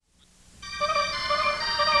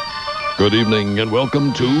Good evening and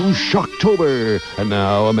welcome to Shocktober. And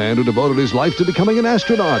now a man who devoted his life to becoming an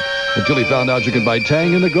astronaut until he found out you could buy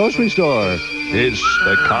Tang in the grocery store. It's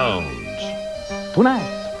the Count.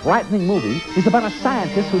 Tonight's frightening movie is about a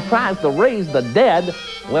scientist who tries to raise the dead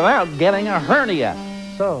without getting a hernia.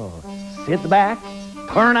 So, sit back,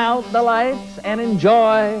 turn out the lights, and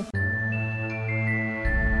enjoy.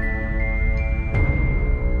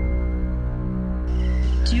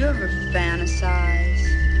 Do you ever fantasize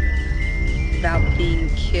about being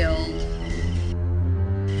killed?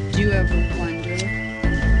 Do you ever wonder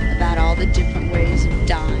about all the different ways of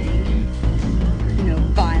dying?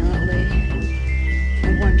 Violently?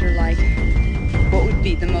 I wonder, what would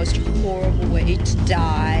be the most horrible way to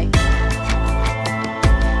die?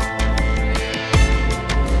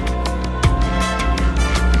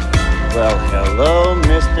 Well, hello,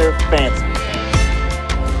 Mr. Fancy.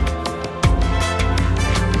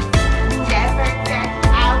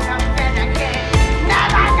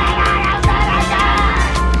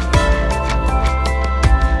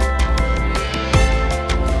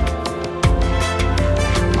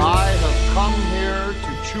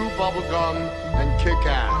 Bubblegum and kick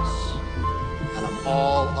ass, and I'm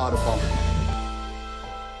all out of bubblegum.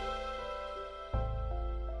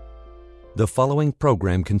 The following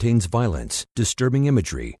program contains violence, disturbing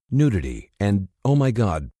imagery, nudity, and, oh my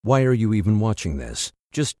god, why are you even watching this?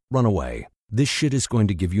 Just run away. This shit is going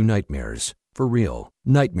to give you nightmares. For real.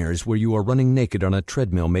 Nightmares where you are running naked on a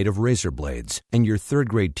treadmill made of razor blades, and your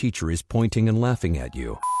third-grade teacher is pointing and laughing at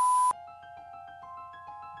you.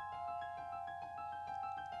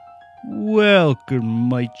 Welcome,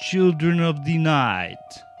 my children of the night.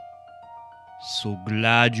 So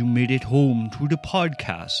glad you made it home to the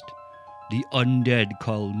podcast. The undead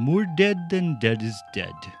call more dead than dead is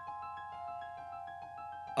dead.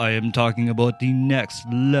 I am talking about the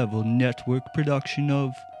Next Level Network production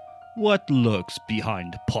of What Lurks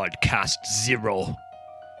Behind Podcast Zero.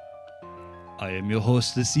 I am your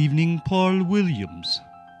host this evening, Paul Williams.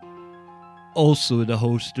 Also the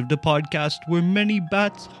host of the podcast Where Many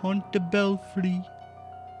Bats Haunt the Belfry,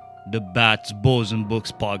 the Bats, Bows and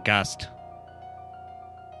Books podcast.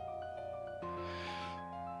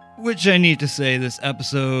 Which I need to say, this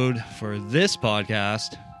episode for this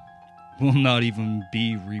podcast will not even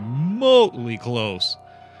be remotely close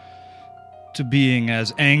to being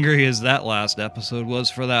as angry as that last episode was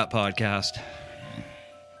for that podcast.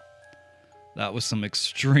 That was some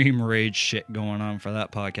extreme rage shit going on for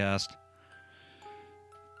that podcast.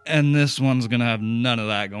 And this one's gonna have none of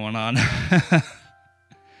that going on.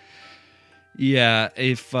 Yeah,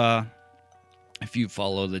 if you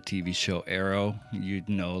follow the TV show Arrow, you'd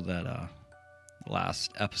know that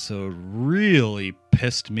last episode really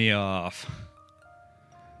pissed me off.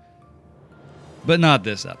 But not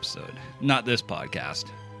this episode, not this podcast.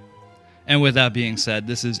 And with that being said,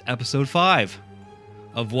 this is episode 5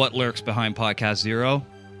 of What Lurks Behind Podcast Zero.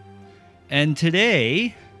 And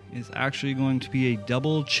today is actually going to be a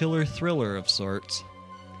double chiller thriller of sorts.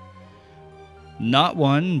 Not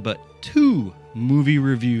one, but 2 movie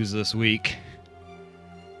reviews this week.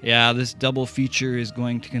 Yeah, this double feature is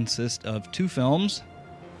going to consist of 2 films.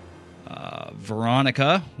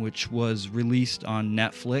 Veronica, which was released on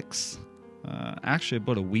Netflix, actually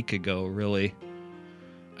about a week ago, really.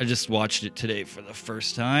 I just watched it today for the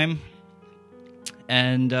first time.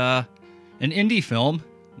 And an indie film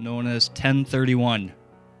known as 1031.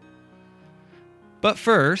 But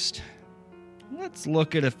first, let's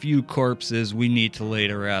look at a few corpses we need to lay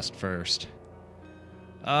to rest first.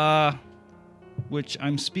 Which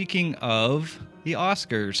I'm speaking of the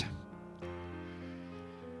Oscars.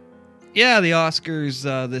 Yeah, the Oscars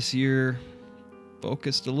this year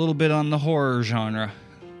focused a little bit on the horror genre.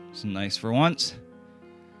 It's nice for once.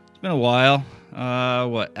 It's been a while.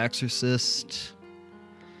 Exorcist?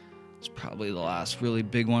 It's probably the last really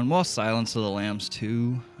big one. Well, Silence of the Lambs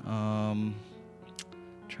too.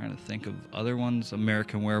 Trying to think of other ones.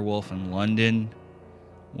 American Werewolf in London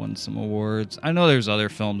won some awards. I know there's other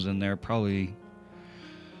films in there. Probably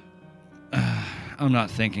I'm not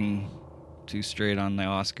thinking too straight on the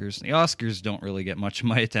Oscars. The Oscars don't really get much of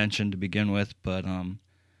my attention to begin with, but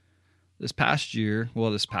this past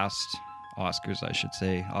Oscars, I should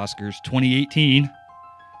say, Oscars 2018,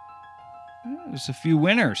 there's a few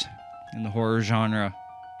winners in the horror genre.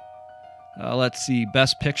 Let's see,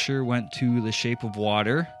 Best Picture went to The Shape of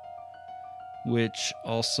Water, which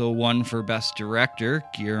also won for Best Director,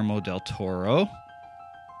 Guillermo del Toro.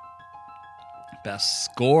 Best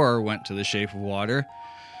Score went to The Shape of Water.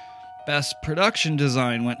 Best Production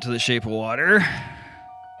Design went to The Shape of Water.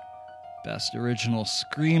 Best Original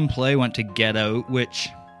Screenplay went to Get Out, which...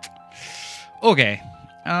 Okay,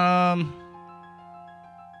 I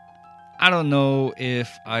don't know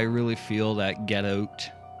if I really feel that Get Out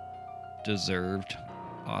deserved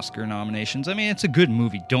Oscar nominations. I mean, it's a good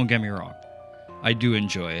movie, don't get me wrong. I do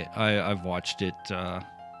enjoy it. I've watched it, I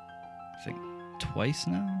think, twice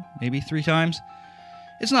now, maybe 3 times.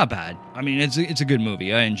 It's not bad. I mean, it's a good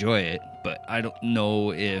movie. I enjoy it, but I don't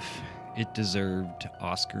know if it deserved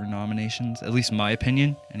Oscar nominations, at least in my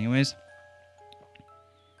opinion, anyways.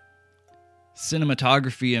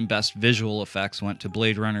 Cinematography and Best Visual Effects went to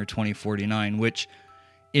Blade Runner 2049, which,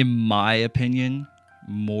 in my opinion,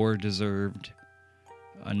 more deserved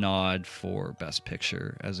a nod for Best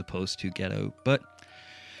Picture as opposed to Get Out. But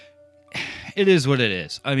it is what it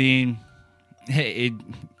is. I mean, hey,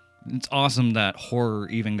 it's awesome that horror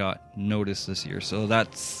even got noticed this year, so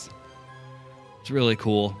it's really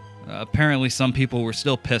cool. Apparently some people were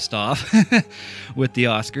still pissed off with the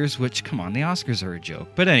Oscars, which, come on, the Oscars are a joke.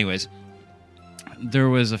 But anyways, there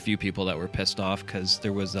was a few people that were pissed off because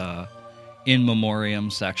there was a in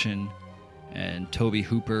memoriam section, and Tobe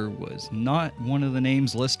Hooper was not one of the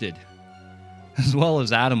names listed, as well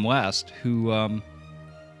as Adam West, who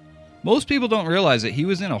most people don't realize that he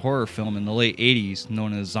was in a horror film in the late 80s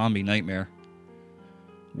known as Zombie Nightmare,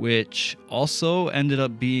 which also ended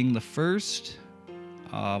up being the first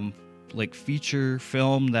feature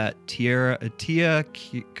film that Tia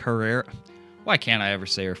Carrera. Why can't I ever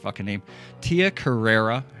say her fucking name? Tia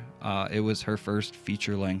Carrera. It was her first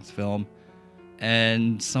feature-length film.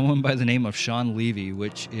 And someone by the name of Sean Levy,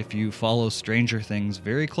 which, if you follow Stranger Things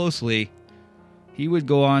very closely, he would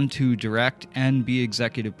go on to direct and be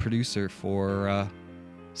executive producer for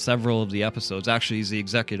several of the episodes. Actually, he's the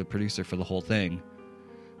executive producer for the whole thing.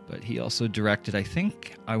 But he also directed,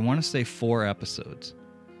 I want to say 4 episodes.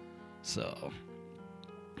 So...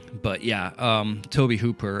 But yeah, Tobe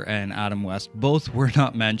Hooper and Adam West both were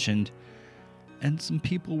not mentioned, and some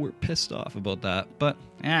people were pissed off about that. But,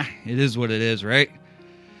 it is what it is, right?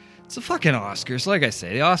 It's the fucking Oscars. Like I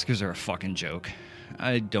say, the Oscars are a fucking joke.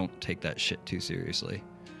 I don't take that shit too seriously.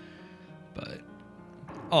 But,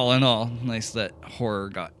 all in all, nice that horror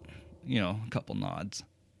got, a couple nods.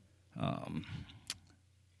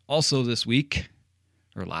 Also this week,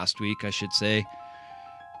 or last week, I should say,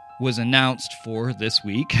 was announced for this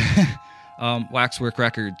week. Waxwork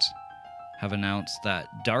Records have announced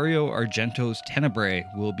that Dario Argento's Tenebrae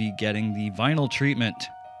will be getting the vinyl treatment.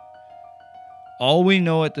 All we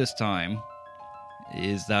know at this time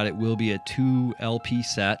is that it will be a 2 LP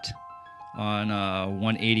set on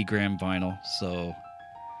 180 gram vinyl, so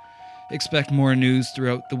expect more news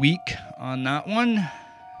throughout the week on that one.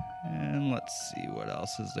 And let's see what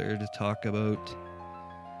else is there to talk about.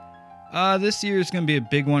 This year is going to be a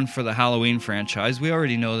big one for the Halloween franchise. We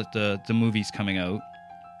already know that the movie's coming out.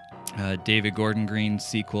 David Gordon Green's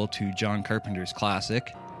sequel to John Carpenter's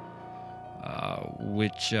classic,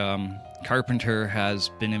 which Carpenter has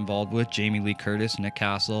been involved with. Jamie Lee Curtis, Nick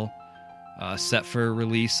Castle, set for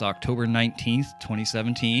release October 19th,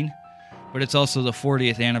 2017. But it's also the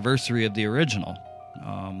 40th anniversary of the original.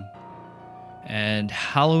 And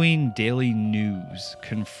Halloween Daily News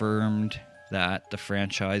confirmed that the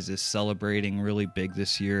franchise is celebrating really big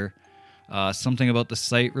this year. Something about the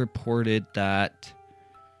site reported that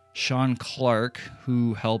Sean Clark,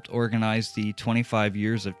 who helped organize the 25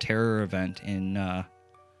 Years of Terror event in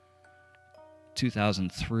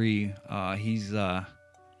 2003,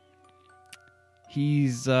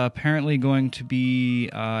 he's apparently going to be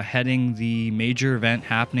heading the major event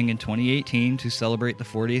happening in 2018 to celebrate the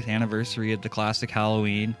 40th anniversary of the classic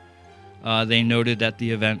Halloween. They noted that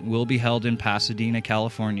the event will be held in Pasadena,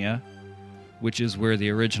 California, which is where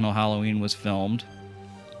the original Halloween was filmed.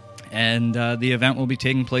 And the event will be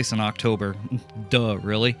taking place in October. Duh,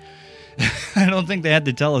 really? I don't think they had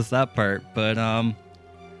to tell us that part. But,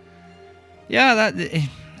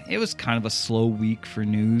 it was kind of a slow week for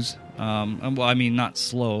news. Well, I mean, not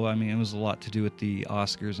slow. I mean, it was a lot to do with the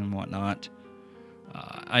Oscars and whatnot.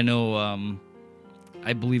 I know...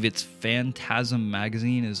 I believe it's Phantasm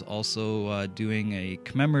Magazine is also doing a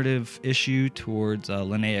commemorative issue towards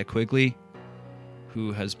Linnea Quigley,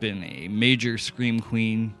 who has been a major scream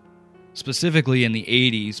queen, specifically in the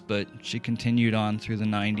 80s, but she continued on through the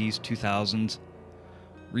 90s, 2000s.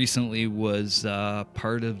 Recently was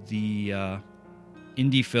part of the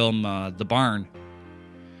indie film The Barn,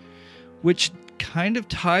 which kind of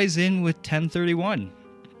ties in with 1031.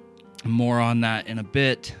 More on that in a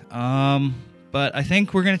bit. But I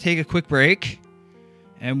think we're going to take a quick break.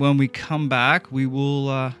 And when we come back, we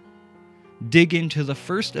will dig into the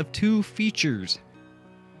first of 2 features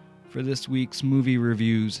for this week's movie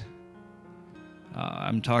reviews.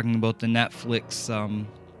 I'm talking about the Netflix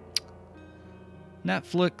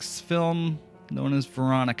Netflix film known as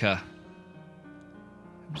Veronica.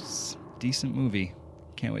 It's a decent movie.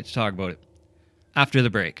 Can't wait to talk about it. After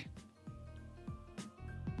the break.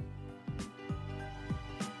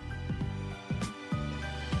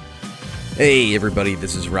 Hey everybody,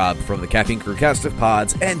 this is Rob from the Caffeine Crew cast of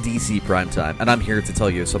pods and DC Primetime, and I'm here to tell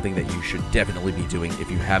you something that you should definitely be doing if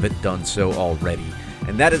you haven't done so already,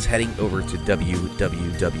 and that is heading over to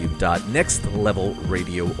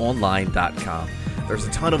www.nextlevelradioonline.com. There's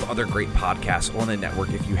a ton of other great podcasts on the network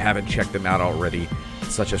if you haven't checked them out already,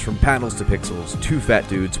 such as From Panels to Pixels, Two Fat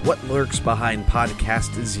Dudes, What Lurks Behind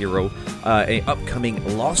Podcast Zero, a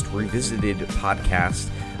upcoming Lost Revisited podcast,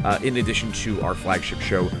 in addition to our flagship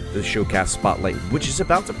show, the Showcast Spotlight, which is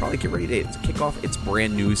about to probably get ready to kick off its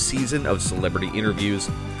brand new season of celebrity interviews.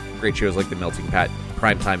 Great shows like The Melting Pat,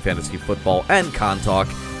 Primetime Fantasy Football, and Con Talk.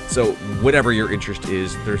 So whatever your interest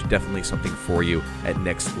is, there's definitely something for you at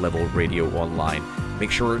Next Level Radio Online. Make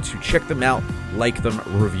sure to check them out, like them,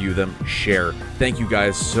 review them, share. Thank you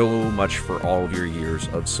guys so much for all of your years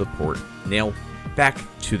of support. Now, back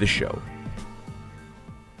to the show.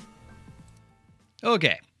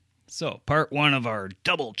 Okay, so part one of our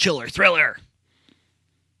double chiller thriller,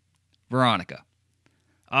 Veronica.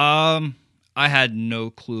 I had no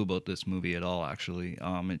clue about this movie at all, actually.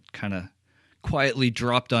 It kind of quietly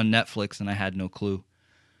dropped on Netflix, and I had no clue.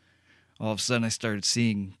 All of a sudden, I started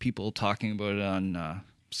seeing people talking about it on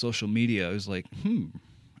social media. I was like,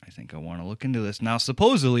 I think I want to look into this. Now,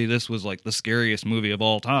 supposedly, this was like the scariest movie of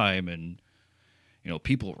all time, and, you know,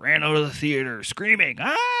 people ran out of the theater screaming,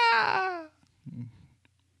 ah!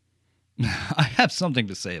 I have something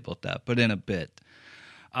to say about that, but in a bit.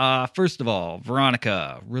 First of all,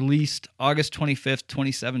 Veronica, released August 25th,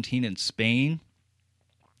 2017 in Spain.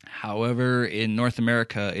 However, in North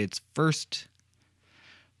America, its first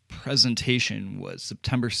presentation was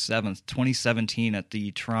September 7th, 2017 at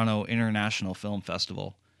the Toronto International Film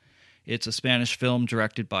Festival. It's a Spanish film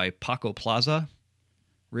directed by Paco Plaza,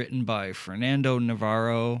 written by Fernando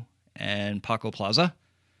Navarro and Paco Plaza.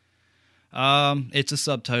 It's a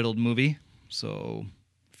subtitled movie, so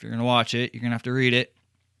if you're going to watch it, you're going to have to read it,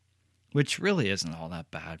 which really isn't all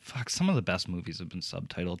that bad. Fuck, some of the best movies have been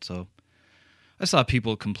subtitled, so I saw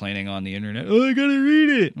people complaining on the internet, oh, I gotta read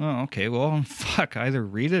it. Oh, okay, well, fuck, either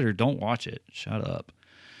read it or don't watch it. Shut up.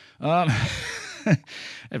 I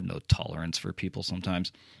have no tolerance for people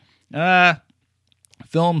sometimes.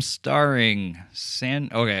 Film starring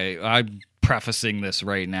Okay, I'm prefacing this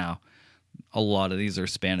right now. A lot of these are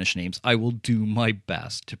Spanish names. I will do my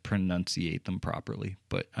best to pronunciate them properly,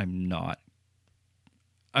 but I'm not.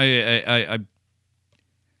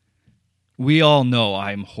 We all know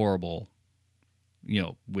I'm horrible,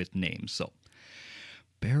 with names, so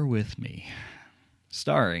bear with me.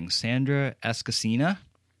 Starring Sandra Escacina.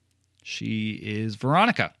 She is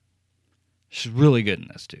Veronica. She's really good in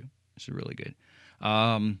this, too. She's really good.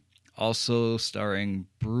 Also starring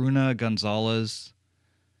Bruna Gonzalez,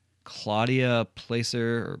 Claudia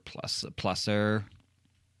Placer,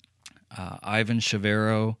 Ivan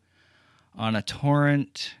Chavero, Ana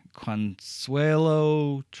Torrent,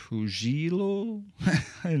 Consuelo Trujillo.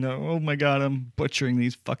 I know. Oh my God, I'm butchering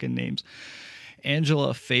these fucking names.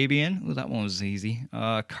 Angela Fabian. Ooh, that one was easy.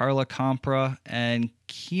 Carla Compra and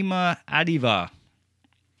Kima Adiva.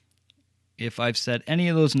 If I've said any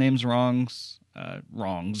of those names wrongs. Oh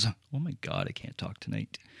my God, I can't talk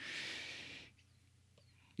tonight.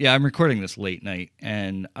 Yeah, I'm recording this late night,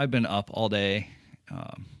 and I've been up all day.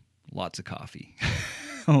 Lots of coffee.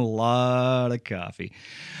 A lot of coffee.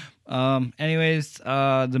 Anyways,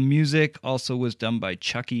 the music also was done by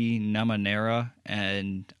Chucky Namanera,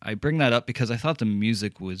 and I bring that up because I thought the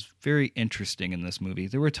music was very interesting in this movie.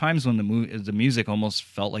 There were times when the music almost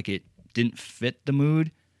felt like it didn't fit the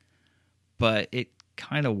mood, but it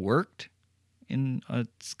kind of worked in a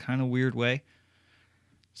kind of weird way.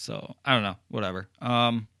 So, I don't know, whatever.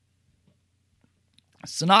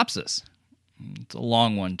 Synopsis. It's a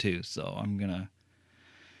long one, too, so I'm going to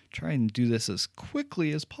try and do this as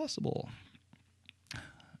quickly as possible.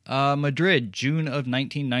 Madrid, June of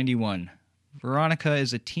 1991. Veronica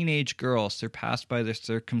is a teenage girl surpassed by the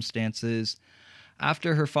circumstances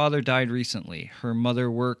after her father died recently. Her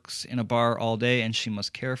mother works in a bar all day, and she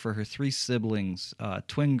must care for her three siblings,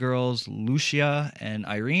 twin girls, Lucia and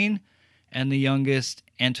Irene, and the youngest,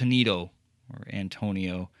 Antonio.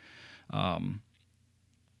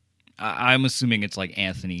 I'm assuming it's like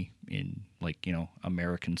Anthony in,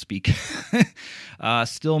 American speak.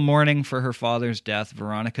 Still mourning for her father's death,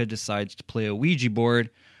 Veronica decides to play a Ouija board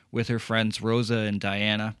with her friends Rosa and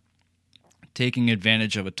Diana, taking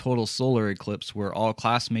advantage of a total solar eclipse where all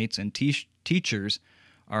classmates and teachers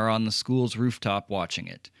are on the school's rooftop watching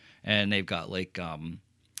it, and they've got like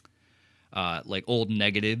old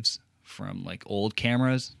negatives from like old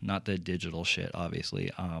cameras, not the digital shit,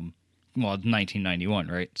 obviously. Well, 1991,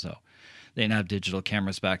 right? So they didn't have digital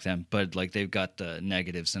cameras back then, but like they've got the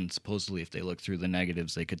negatives, and supposedly if they looked through the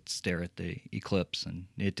negatives, they could stare at the eclipse, and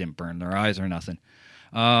it didn't burn their eyes or nothing.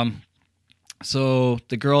 So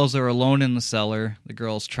the girls are alone in the cellar. The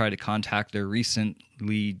girls try to contact their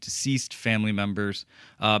recently deceased family members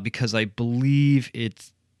because I believe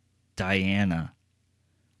it's Diana.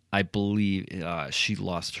 I believe she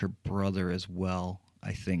lost her brother as well,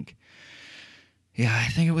 I think. Yeah, I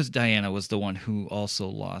think it was Diana was the one who also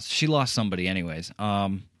lost. She lost somebody anyways.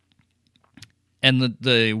 And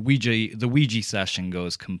the Ouija session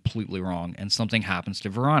goes completely wrong, and something happens to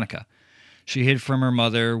Veronica. She hid from her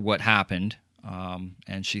mother what happened,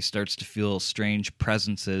 and she starts to feel strange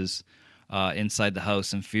presences inside the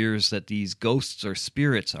house and fears that these ghosts or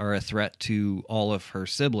spirits are a threat to all of her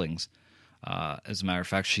siblings. As a matter of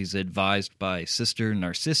fact, she's advised by Sister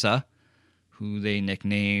Narcissa, who they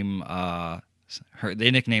nickname the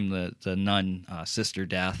nun Sister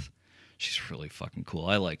Death. She's really fucking cool.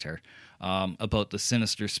 I liked her. About the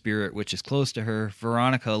sinister spirit which is close to her.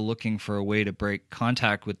 Veronica, looking for a way to break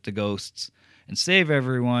contact with the ghosts and save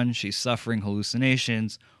everyone. She's suffering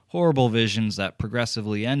hallucinations, horrible visions that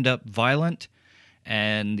progressively end up violent,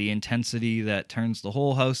 and the intensity that turns the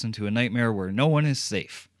whole house into a nightmare where no one is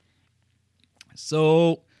safe.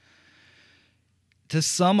 So, to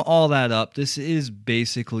sum all that up, this is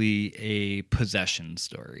basically a possession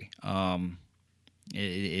story.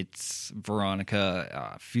 It's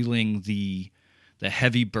Veronica feeling the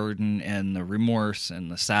heavy burden and the remorse and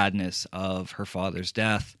the sadness of her father's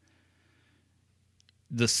death.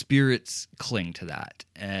 The spirits cling to that,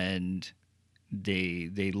 and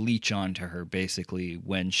they leech onto her basically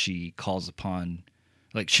when she calls upon.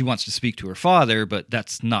 Like, she wants to speak to her father, but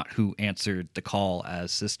that's not who answered the call,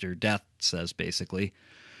 as Sister Death says, basically.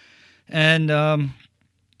 And,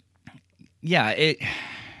 yeah,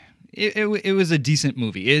 it was a decent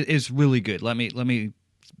movie. It's really good. Let me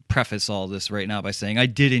preface all this right now by saying I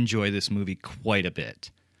did enjoy this movie quite a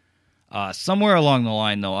bit. Somewhere along the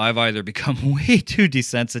line, though, I've either become way too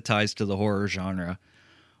desensitized to the horror genre,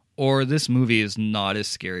 or this movie is not as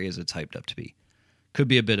scary as it's hyped up to be. Could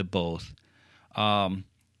be a bit of both.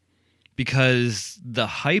 Because the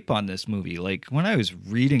hype on this movie, like when I was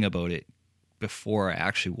reading about it before I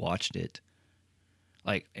actually watched it,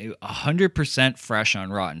 like 100% fresh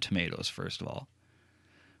on Rotten Tomatoes, first of all,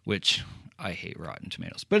 which I hate Rotten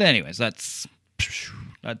Tomatoes. But anyways, that's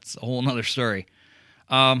a whole nother story.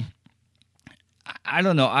 I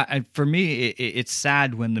don't know. For me, it's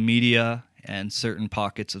sad when the media and certain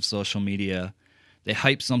pockets of social media, they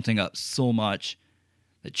hype something up so much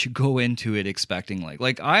that you go into it expecting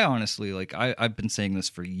like I honestly, like I've been saying this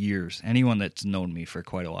for years. Anyone that's known me for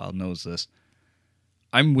quite a while knows this.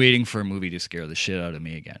 I'm waiting for a movie to scare the shit out of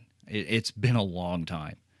me again. It's been a long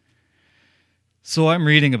time. So I'm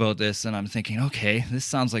reading about this and I'm thinking, okay, this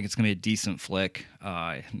sounds like it's going to be a decent flick.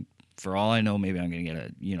 For all I know, maybe I'm going to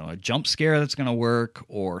get a jump scare that's going to work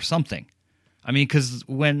or something. I mean, because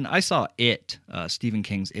when I saw It, Stephen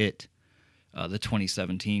King's It, the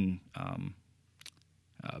 2017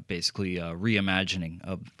 basically reimagining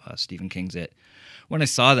of Stephen King's It. When I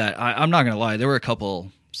saw that, I'm not going to lie, there were a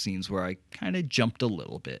couple scenes where I kind of jumped a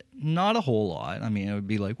little bit. Not a whole lot. I mean, it would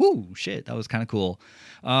be like, whoo, shit, that was kind of cool.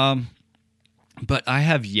 But I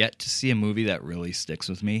have yet to see a movie that really sticks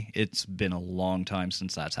with me. It's been a long time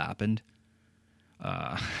since that's happened.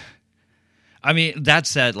 I mean, that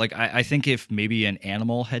said, like I think if maybe an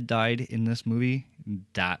animal had died in this movie,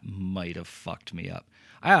 that might have fucked me up.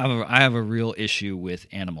 I have a real issue with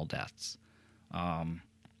animal deaths.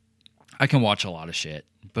 I can watch a lot of shit,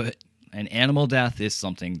 but an animal death is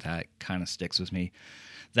something that kind of sticks with me.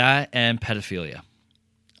 That and pedophilia.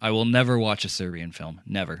 I will never watch a Serbian film.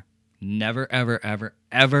 Never. Never, ever, ever,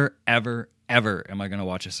 ever, ever, ever am I going to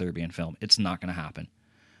watch a Serbian film. It's not going to happen.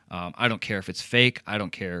 I don't care if it's fake. I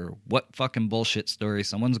don't care what fucking bullshit story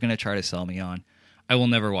someone's going to try to sell me on. I will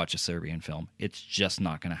never watch a Serbian film. It's just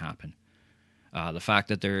not going to happen. The fact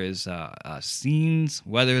that there is scenes,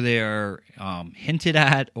 whether they are hinted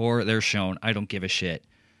at or they're shown, I don't give a shit.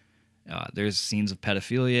 There's scenes of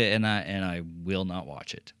pedophilia in that, and I will not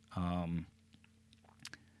watch it.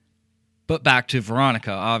 But back to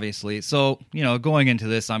Veronica, obviously. So, going into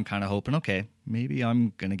this, I'm kind of hoping, okay, maybe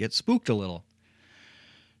I'm going to get spooked a little.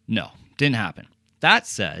 No, didn't happen. That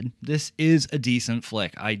said, this is a decent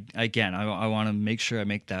flick. I want to make sure I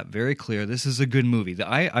make that very clear. This is a good movie.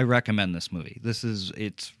 I recommend this movie.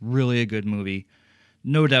 It's really a good movie.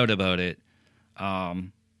 No doubt about it.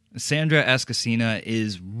 Sandra Escacina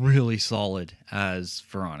is really solid as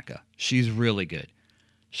Veronica. She's really good.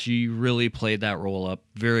 She really played that role up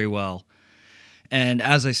very well. And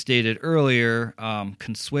as I stated earlier,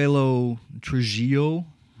 Consuelo Trujillo,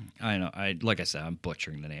 like I said, I'm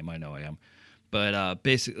butchering the name. I know I am. But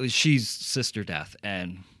basically, she's Sister Death,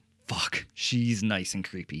 and fuck, she's nice and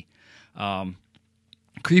creepy.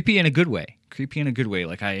 Creepy in a good way.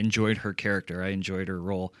 Like, I enjoyed her character. I enjoyed her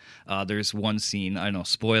role. There's one scene, I know,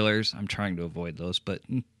 spoilers. I'm trying to avoid those, but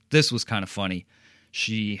this was kind of funny.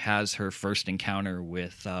 She has her first encounter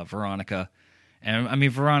with Veronica. And, I mean,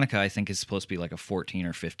 Veronica, I think, is supposed to be like a 14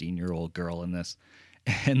 or 15-year-old girl in this.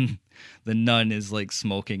 And the nun is, like,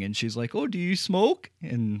 smoking, and she's like, oh, do you smoke?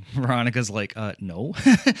 And Veronica's like, no.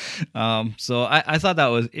 So I thought that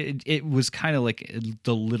was, it was kind of like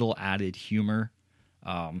the little added humor.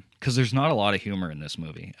 Because there's not a lot of humor in this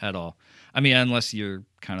movie at all. I mean, unless you're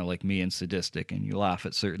kind of like me and sadistic and you laugh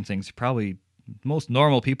at certain things, probably most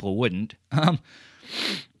normal people wouldn't.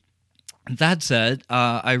 That said,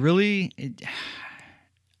 I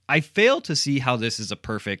fail to see how this is a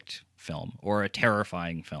perfect film or a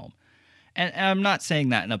terrifying film. And I'm not saying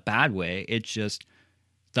that in a bad way. It's just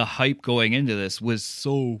the hype going into this was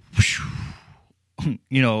so,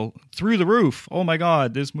 through the roof. Oh my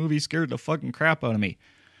God, this movie scared the fucking crap out of me.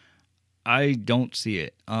 I don't see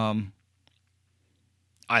it. I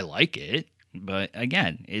like it, but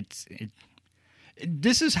again,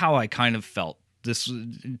 this is how I kind of felt. This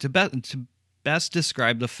to best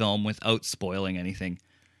describe the film without spoiling anything.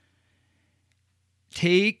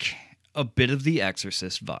 Take a bit of the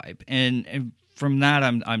Exorcist vibe, and from that,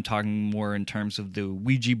 I'm talking more in terms of the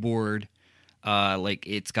Ouija board. Like,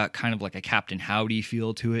 it's got kind of like a Captain Howdy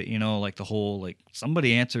feel to it, like the whole, like,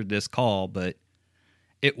 somebody answered this call, but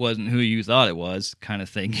it wasn't who you thought it was kind of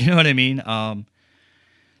thing. You know what I mean?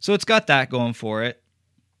 So it's got that going for it.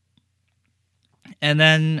 And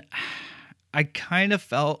then I kind of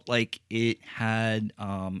felt like it had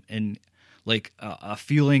a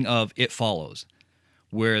feeling of It Follows,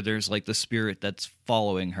 where there's like the spirit that's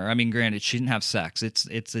following her. I mean, granted, she didn't have sex.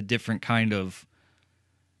 It's a different kind of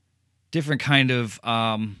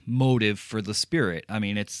motive for the spirit. I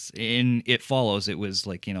mean, it's in It Follows. It was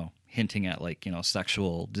like, hinting at like,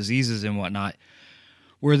 sexual diseases and whatnot,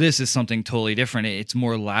 where this is something totally different. It's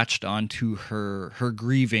more latched onto her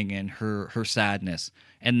grieving and her sadness.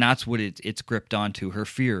 And that's what it's gripped onto, her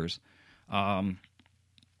fears.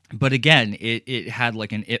 But again, it had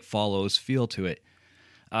like an It Follows feel to it.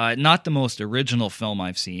 Not the most original film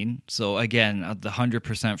I've seen. So again, the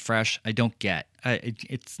 100% fresh, I don't get.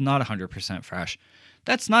 It's not 100% fresh.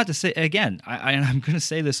 That's not to say, again, I'm going to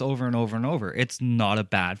say this over and over and over. It's not a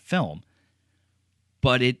bad film.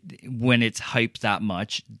 But when it's hyped that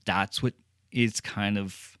much, that's what is kind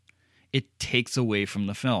of, it takes away from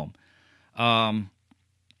the film.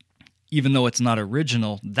 Even though it's not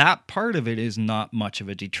original, that part of it is not much of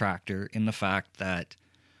a detractor in the fact that,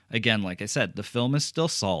 again, like I said, the film is still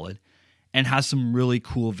solid and has some really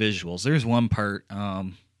cool visuals. There's one part,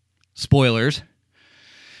 spoilers,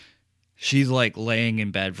 she's like laying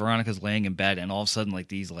in bed, Veronica's laying in bed, and all of a sudden like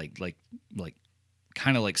these like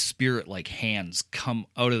kind of like spirit like hands come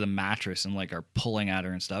out of the mattress and like are pulling at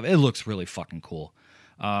her and stuff. It looks really fucking cool.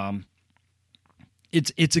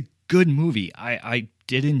 It's a good movie. I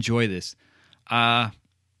did enjoy this.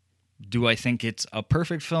 Do I think it's a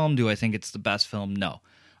perfect film? Do I think it's the best film? No.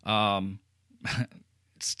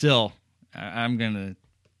 Still, I'm going to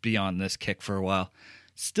be on this kick for a while.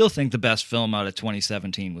 Still think the best film out of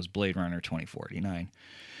 2017 was Blade Runner 2049.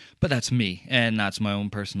 But that's me, and that's my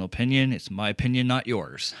own personal opinion. It's my opinion, not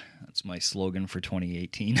yours. That's my slogan for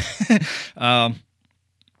 2018. I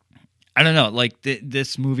don't know, like,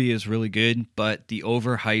 this movie is really good, but the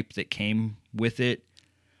overhype that came with it,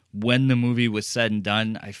 when the movie was said and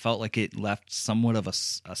done, I felt like it left somewhat of a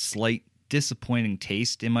slight disappointing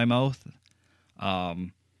taste in my mouth.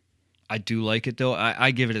 I do like it, though.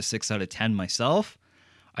 I give it a 6 out of 10 myself.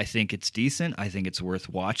 I think it's decent. I think it's worth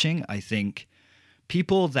watching. I think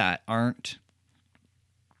people that aren't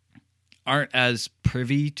as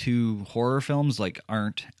privy to horror films, like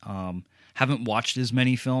haven't watched as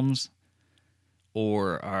many films,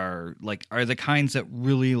 or are the kinds that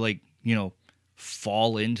really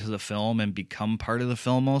fall into the film and become part of the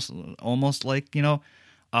film almost like,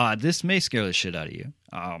 this may scare the shit out of you.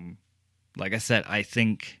 Like I said, I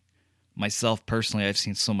think myself personally, I've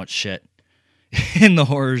seen so much shit in the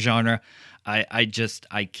horror genre. I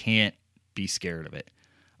can't be scared of it.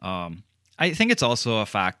 I think it's also a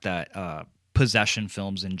fact that possession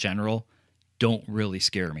films in general don't really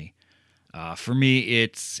scare me. For me,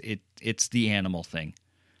 it's the animal thing.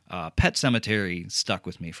 Pet Cemetery stuck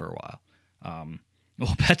with me for a while.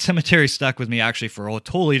 Well, Pet Cemetery stuck with me actually for a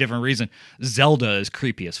totally different reason. Zelda is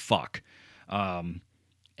creepy as fuck.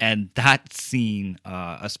 And that scene,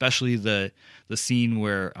 especially the scene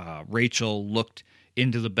where Rachel looked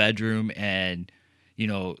into the bedroom and, you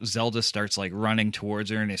know, Zelda starts like running towards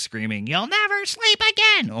her and is screaming, "You'll never sleep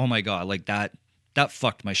again!" Oh my God, like that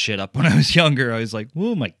fucked my shit up when I was younger. I was like,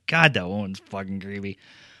 oh my God, that one's fucking creepy.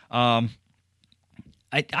 I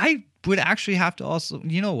would actually have to also,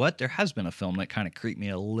 you know what? There has been a film that kind of creeped me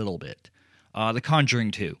a little bit. The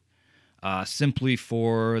Conjuring 2. Simply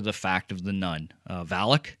for the fact of the nun.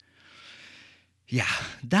 Valak. Yeah,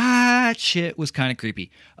 that shit was kind of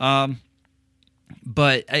creepy.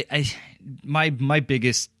 But my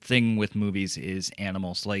biggest thing with movies is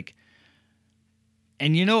animals. Like,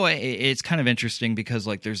 and you know, it's kind of interesting because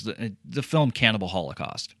like there's the film Cannibal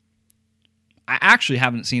Holocaust. I actually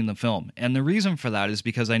haven't seen the film, and the reason for that is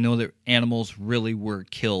because I know that animals really were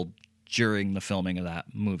killed during the filming of that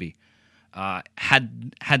movie.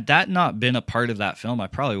 Had that not been a part of that film, I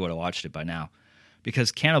probably would have watched it by now,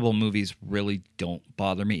 because cannibal movies really don't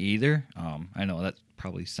bother me either. I know that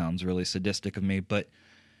probably sounds really sadistic of me, but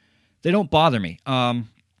they don't bother me.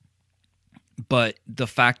 But the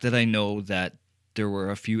fact that I know that there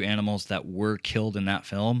were a few animals that were killed in that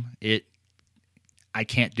film, I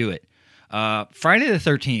can't do it. Friday the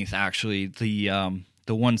 13th, actually, the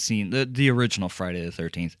one scene, the original Friday the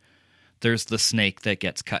 13th, there's the snake that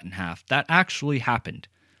gets cut in half. That actually happened.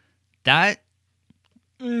 That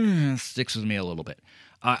sticks with me a little bit.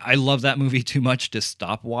 I love that movie too much to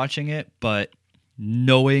stop watching it, but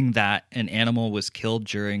knowing that an animal was killed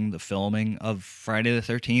during the filming of Friday the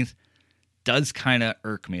 13th does kind of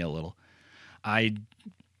irk me a little. I'm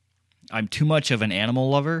too much of an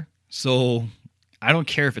animal lover, so I don't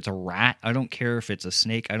care if it's a rat. I don't care if it's a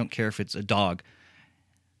snake. I don't care if it's a dog.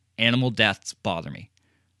 Animal deaths bother me.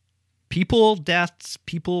 People deaths,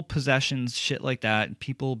 people possessions, shit like that,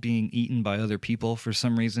 people being eaten by other people for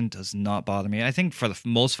some reason does not bother me. I think for the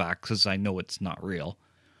most fact, because I know it's not real.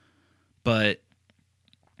 But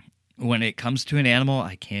when it comes to an animal,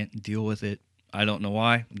 I can't deal with it. I don't know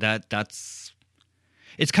why. That's...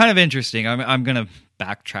 It's kind of interesting. I'm going to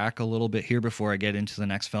backtrack a little bit here before I get into the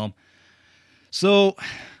next film. So,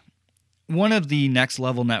 one of the Next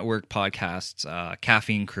Level Network podcasts,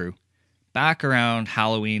 Caffeine Crew, back around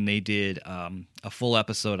Halloween, they did a full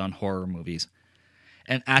episode on horror movies.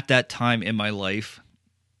 And at that time in my life,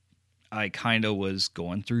 I kind of was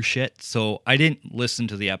going through shit, so I didn't listen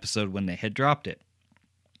to the episode when they had dropped it.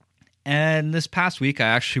 And this past week, I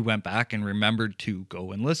actually went back and remembered to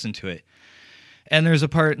go and listen to it. And there's a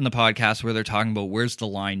part in the podcast where they're talking about where's the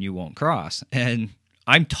line you won't cross. And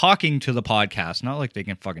I'm talking to the podcast, not like they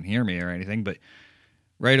can fucking hear me or anything, but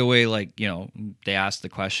right away, like, you know, they asked the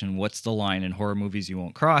question, what's the line in horror movies you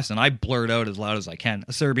won't cross? And I blurt out as loud as I can,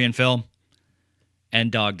 a Serbian film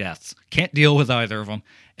and dog deaths. Can't deal with either of them.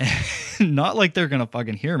 And not like they're going to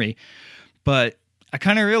fucking hear me, but I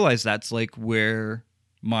kind of realized that's like where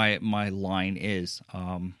my line is.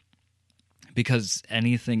 Because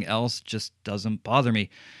anything else just doesn't bother me.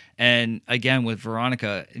 And again, with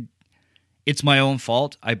Veronica, it's my own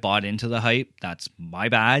fault. I bought into the hype. That's my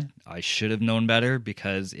bad. I should have known better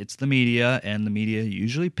because it's the media, and the media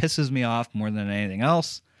usually pisses me off more than anything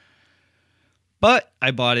else. But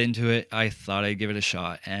I bought into it. I thought I'd give it a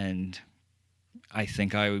shot, and I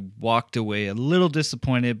think I walked away a little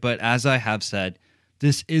disappointed. But as I have said,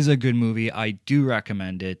 this is a good movie. I do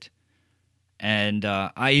recommend it. And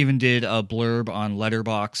I even did a blurb on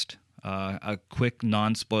Letterboxd, a quick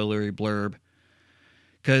non-spoilery blurb,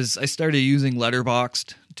 because I started using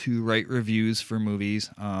Letterboxd to write reviews for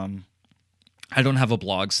movies. I don't have a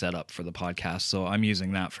blog set up for the podcast, so I'm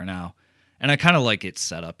using that for now. And I kind of like its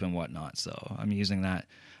setup and whatnot, so I'm using that.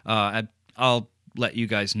 I'll let you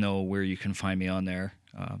guys know where you can find me on there.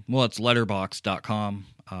 Well, it's letterboxd.com,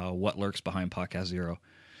 what lurks behind Podcast Zero.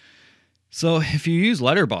 So if you use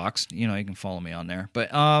Letterboxd, you know, you can follow me on there.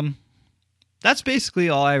 But that's basically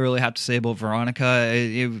all I really have to say about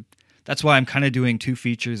Veronica. That's why I'm kind of doing two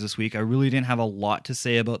features this week. I really didn't have a lot to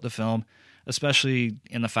say about the film, especially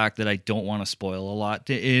in the fact that I don't want to spoil a lot.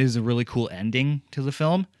 It is a really cool ending to the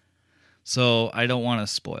film, so I don't want to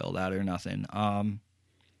spoil that or nothing.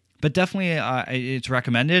 But definitely, it's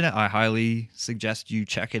recommended. I highly suggest you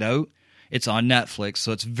check it out. It's on Netflix,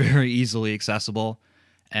 so it's very easily accessible.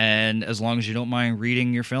 And as long as you don't mind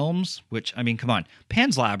reading your films, which, I mean, come on.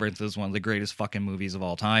 Pan's Labyrinth is one of the greatest fucking movies of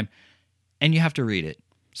all time, and you have to read it.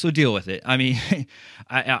 So deal with it. I mean,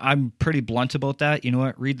 I'm pretty blunt about that. You know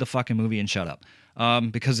what? Read the fucking movie and shut up,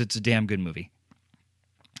 because it's a damn good movie.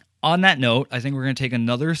 On that note, I think we're going to take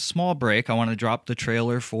another small break. I want to drop the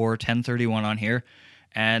trailer for 1031 on here.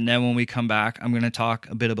 And then when we come back, I'm going to talk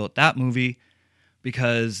a bit about that movie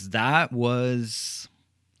because that was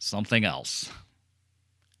something else.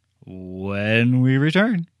 When we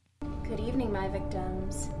return. Good evening, my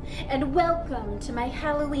victims, and welcome to my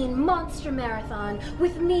Halloween Monster Marathon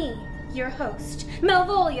with me, your host,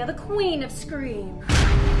 Malvolia, the Queen of Scream.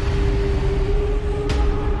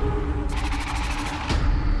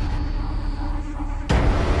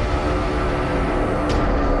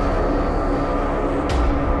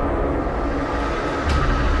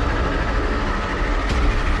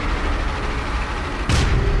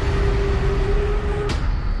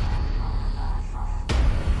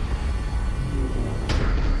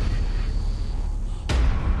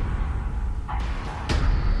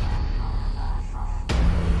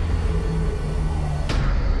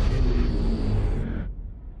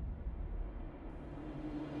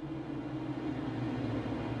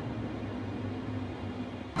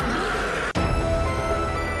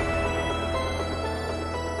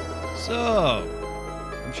 So,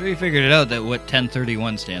 I'm sure you figured it out that what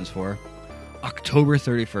 1031 stands for. October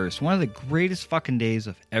 31st, one of the greatest fucking days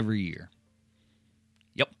of every year.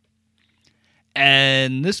 Yep.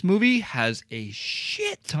 And this movie has a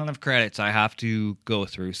shit ton of credits I have to go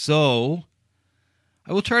through. So,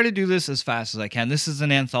 I will try to do this as fast as I can. This is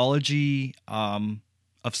an anthology of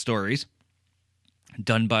stories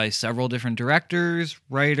done by several different directors,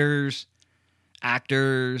 writers,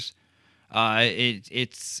 actors.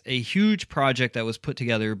 It's a huge project that was put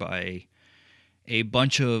together by a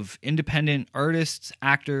bunch of independent artists,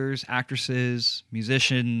 actors, actresses,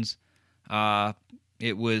 musicians.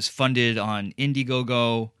 It was funded on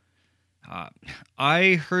Indiegogo.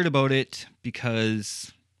 I heard about it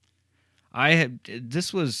because I'm going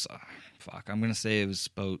to say it was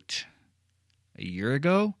about a year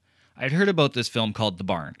ago. I'd heard about this film called The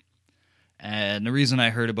Barn. And the reason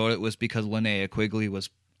I heard about it was because Linnea Quigley was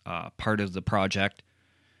part of the project.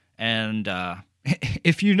 And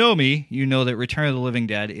if you know me, you know that Return of the Living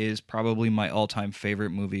Dead is probably my all-time favorite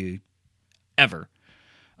movie ever.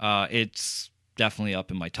 It's definitely up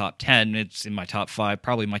in my top 10. It's in my top 5,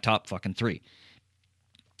 probably my top fucking 3.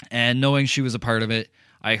 And knowing she was a part of it,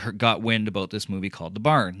 I got wind about this movie called The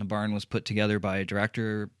Barn. The Barn was put together by a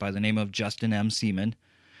director by the name of Justin M. Seaman.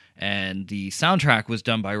 And the soundtrack was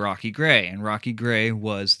done by Rocky Gray, and Rocky Gray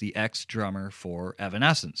was the ex-drummer for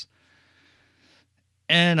Evanescence.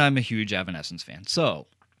 And I'm a huge Evanescence fan. So,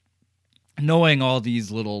 knowing all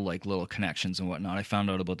these little connections and whatnot, I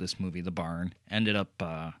found out about this movie, The Barn. Ended up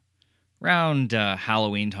around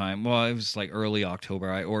Halloween time. Well, it was like early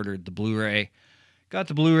October. I ordered the Blu-ray. Got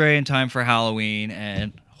the Blu-ray in time for Halloween,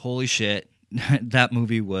 and holy shit, that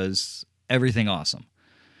movie was everything awesome.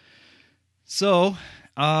 So,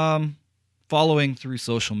 following through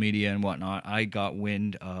social media and whatnot, I got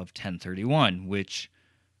wind of 1031, which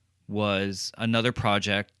was another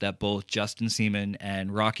project that both Justin Seaman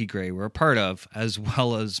and Rocky Gray were a part of, as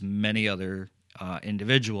well as many other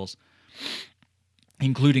individuals,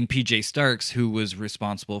 including PJ Starks, who was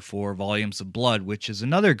responsible for Volumes of Blood, which is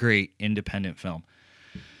another great independent film.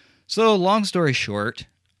 So, long story short,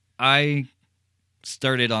 I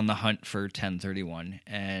started on the hunt for 1031,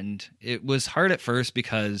 and it was hard at first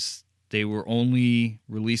because they were only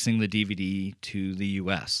releasing the DVD to the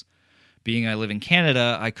US. Being I live in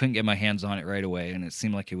Canada, I couldn't get my hands on it right away, and it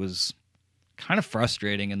seemed like it was kind of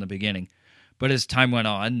frustrating in the beginning. But as time went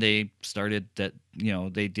on, they started that,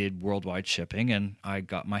 they did worldwide shipping, and I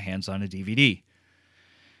got my hands on a DVD.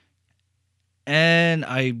 And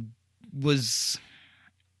I was...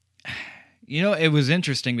 it was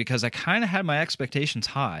interesting because I kind of had my expectations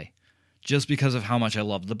high just because of how much I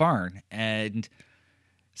loved The Barn. And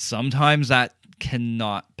sometimes that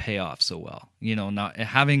cannot pay off so well. Not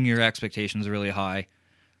having your expectations really high,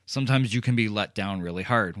 sometimes you can be let down really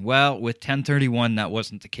hard. Well, with 1031, that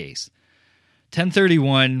wasn't the case.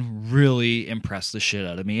 1031 really impressed the shit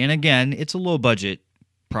out of me. And again, it's a low-budget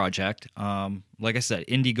project. Like I said,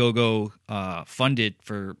 Indiegogo funded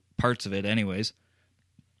for parts of it anyways.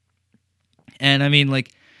 And I mean,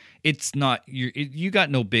 it's not you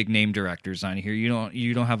got no big name directors on here.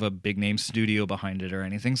 You don't have a big name studio behind it or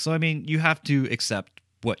anything. So I mean, you have to accept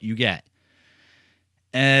what you get.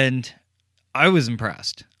 And I was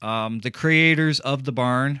impressed. The creators of The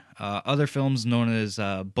Barn, other films known as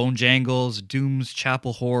Bone Jangles, Doom's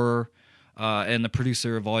Chapel Horror, and the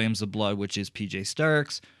producer of Volumes of Blood, which is PJ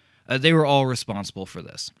Starks, they were all responsible for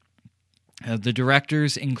this. The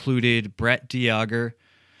directors included Brett Dieger,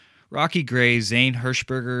 Rocky Gray, Zane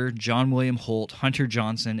Hirschberger, John William Holt, Hunter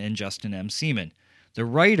Johnson, and Justin M. Seaman. The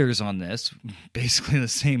writers on this, basically the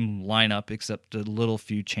same lineup except a little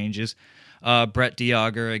few changes. Brett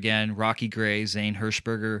Dioger again, Rocky Gray, Zane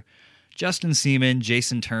Hirschberger, Justin Seaman,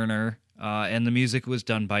 Jason Turner, and the music was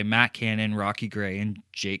done by Matt Cannon, Rocky Gray, and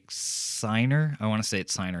Jake Seiner. I want to say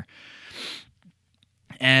it's Seiner.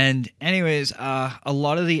 And anyways, a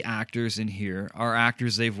lot of the actors in here are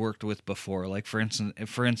actors they've worked with before. Like for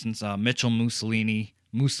instance, Mitchell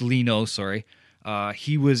Mussolino, sorry,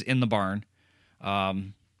 he was in The Barn.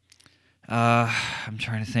 I'm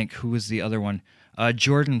trying to think who was the other one.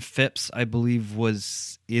 Jordan Phipps, I believe,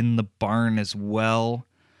 was in The Barn as well.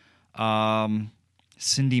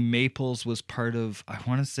 Cindy Maples was part of, I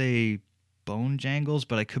want to say, Bone Jangles,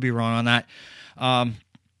 but I could be wrong on that.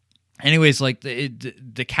 Anyways, like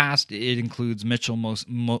the cast, it includes Mitchell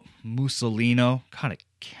Mussolino. God, I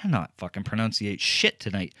cannot fucking pronunciate shit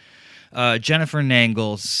tonight. Jennifer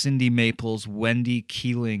Nangle, Cindy Maples, Wendy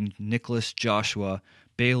Keeling, Nicholas Joshua,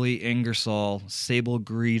 Bailey Ingersoll, Sable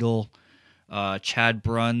Greedle, Chad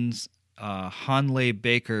Bruns, Hanley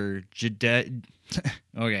Baker,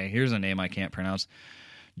 okay, here's a name I can't pronounce.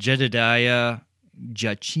 Jedediah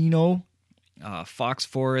Giacchino, Fox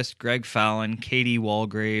Forrest, Greg Fallon, Katie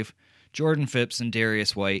Walgrave, Jordan Phipps, and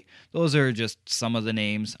Darius White. Those are just some of the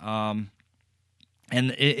names. And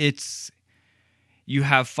it's you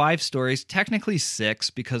have 5 stories, technically 6,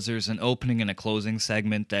 because there's an opening and a closing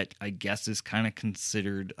segment that I guess is kind of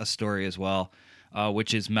considered a story as well,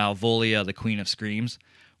 which is Malvolia, the Queen of Screams,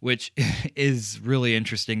 which is really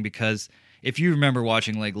interesting because if you remember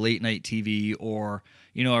watching like late night TV or,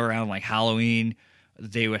 you know, around like Halloween,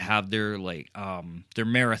 they would have their like their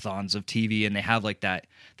marathons of TV, and they have like that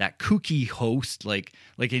kooky host, like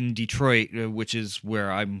in Detroit, which is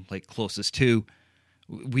where I'm like closest to.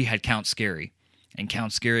 We had Count Scary, and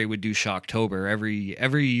Count Scary would do Shocktober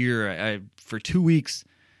every year for 2 weeks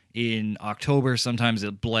in October. Sometimes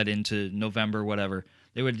it bled into November, whatever.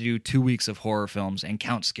 They would do 2 weeks of horror films, and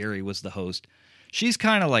Count Scary was the host. She's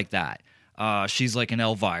kind of like that. She's like an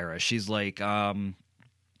Elvira. She's like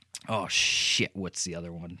oh shit, what's the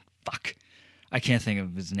other one? Fuck. I can't think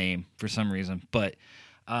of his name for some reason, but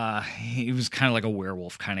he was kind of like a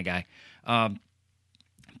werewolf kind of guy.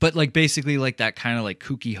 But like basically like that kind of like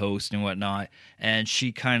kooky host and whatnot, and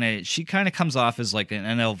she kind of comes off as like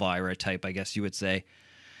an Elvira type, I guess you would say.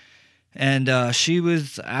 And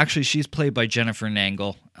she's played by Jennifer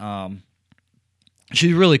Nangle.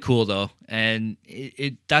 She's really cool though, and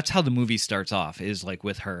that's how the movie starts off, is like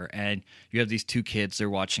with her, and you have these 2 kids, they're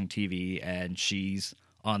watching TV, and she's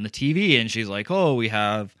on the TV, and she's like, oh, we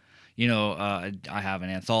have, you know, I have an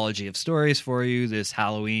anthology of stories for you this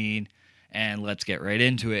Halloween, and let's get right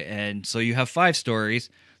into it. And so you have 5 stories.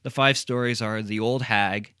 The 5 stories are The Old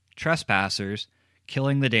Hag, Trespassers,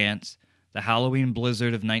 Killing the Dance, The Halloween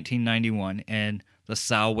Blizzard of 1991, and The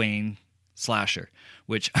Samhain Slasher,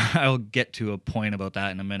 which I'll get to a point about that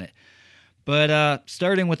in a minute. But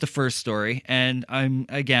starting with the first story, and I'm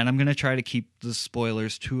going to try to keep the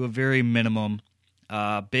spoilers to a very minimum.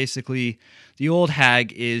 Basically, The Old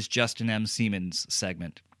Hag is Justin M. Seaman's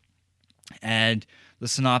segment. And the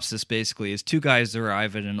synopsis basically is 2 guys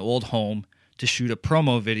arrive at an old home to shoot a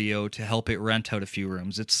promo video to help it rent out a few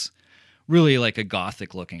rooms. It's really like a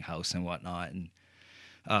gothic-looking house and whatnot, and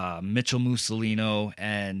Mitchell Mussolino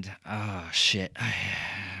and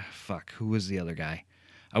fuck, who was the other guy?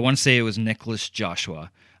 I want to say it was Nicholas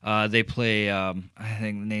Joshua. They play I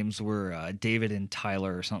think the names were David and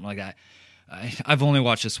Tyler or something like that. I've only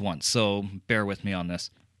watched this once, so bear with me on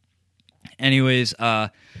this. Anyways,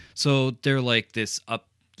 so they're like this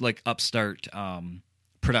upstart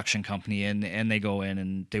production company, and they go in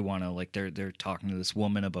and they want to like they're talking to this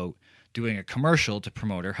woman about doing a commercial to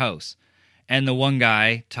promote her house. And the one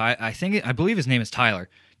guy, I believe his name is Tyler,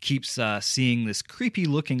 keeps seeing this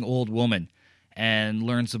creepy-looking old woman, and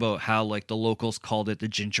learns about how like the locals called it the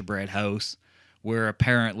gingerbread house, where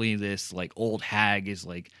apparently this like old hag is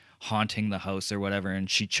like haunting the house or whatever, and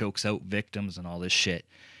she chokes out victims and all this shit.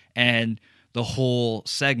 And the whole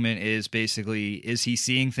segment is basically, is he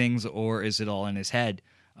seeing things or is it all in his head?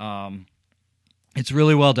 It's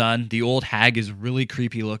really well done. The old hag is really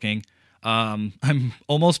creepy looking. I'm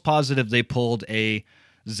almost positive they pulled a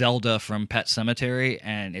Zelda from Pet Sematary,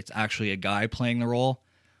 and it's actually a guy playing the role.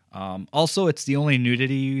 Also, it's the only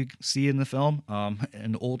nudity you see in the film,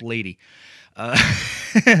 an old lady.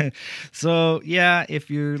 So, yeah,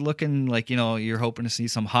 if you're looking like, you know, you're hoping to see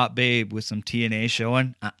some hot babe with some TNA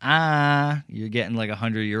showing, you're getting like a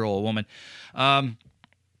 100-year-old woman.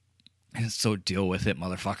 So deal with it,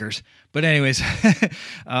 motherfuckers. But anyways,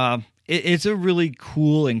 it's a really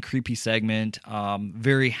cool and creepy segment.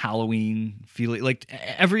 Very Halloween feeling. Like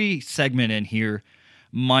every segment in here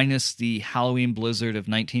minus the Halloween Blizzard of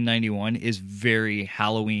 1991, is very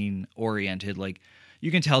Halloween oriented. Like,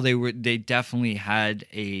 you can tell they definitely had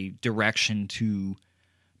a direction to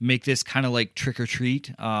make this kind of like Trick or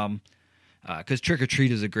Treat, because Trick or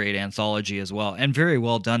Treat is a great anthology as well, and very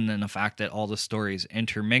well done in the fact that all the stories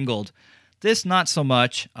intermingled. This, not so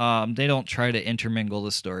much. They don't try to intermingle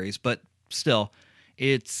the stories, but still,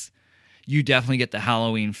 you definitely get the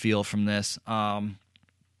Halloween feel from this. And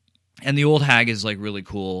the old hag is like really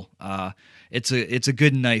cool. It's a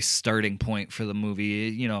good, nice starting point for the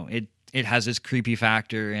movie. You know, it has this creepy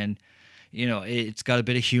factor, and you know, it's got a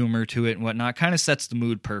bit of humor to it and whatnot. Kind of sets the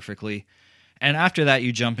mood perfectly. And after that,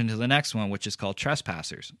 you jump into the next one, which is called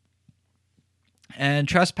Trespassers. And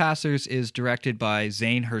Trespassers is directed by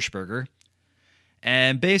Zane Hirschberger.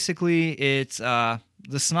 And basically, it's the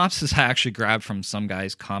synopsis I actually grabbed from some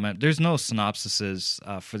guy's comment. There's no synopsises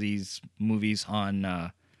for these movies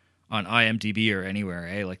on IMDb or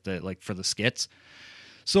anywhere, like for the skits.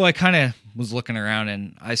 So I kind of was looking around,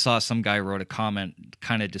 and I saw some guy wrote a comment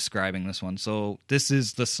kind of describing this one. So this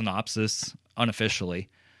is the synopsis unofficially.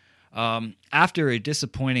 After a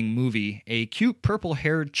disappointing movie, a cute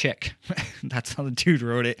purple-haired chick, that's how the dude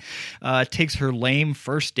wrote it, takes her lame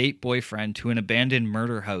first date boyfriend to an abandoned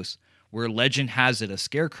murder house where legend has it a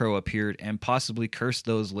scarecrow appeared and possibly cursed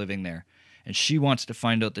those living there. And she wants to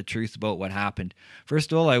find out the truth about what happened.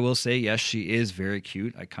 First of all, I will say, yes, she is very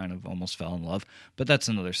cute. I kind of almost fell in love, but that's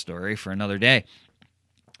another story for another day.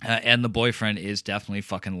 And the boyfriend is definitely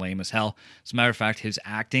fucking lame as hell. As a matter of fact, his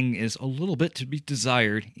acting is a little bit to be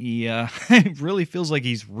desired. He really feels like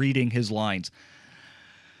he's reading his lines.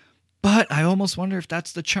 But I almost wonder if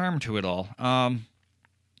that's the charm to it all.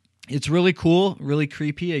 It's really cool, really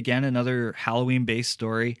creepy. Again, another Halloween-based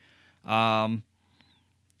story.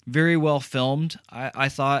 Very well filmed. I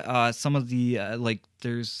thought some of the,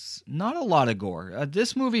 there's not a lot of gore.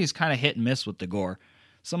 This movie is kind of hit and miss with the gore.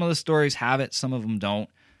 Some of the stories have it, some of them don't.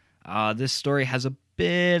 This story has a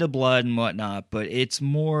bit of blood and whatnot, but it's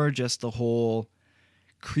more just the whole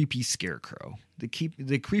creepy scarecrow.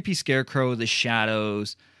 The creepy scarecrow, the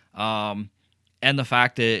shadows, and the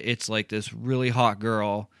fact that it's like this really hot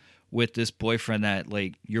girl with this boyfriend that,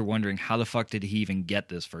 like, you're wondering how the fuck did he even get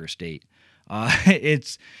this first date.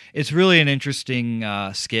 It's really an interesting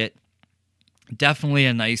skit. Definitely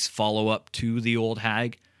a nice follow-up to The Old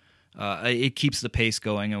Hag. It keeps the pace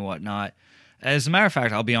going and whatnot. As a matter of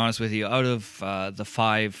fact, I'll be honest with you, out of the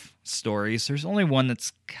 5 stories, there's only one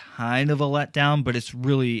that's kind of a letdown, but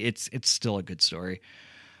it's still a good story.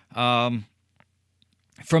 From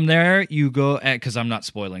there, you go, because I'm not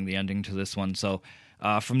spoiling the ending to this one, so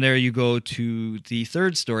from there you go to the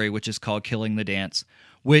 3rd story, which is called Killing the Dance,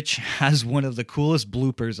 which has one of the coolest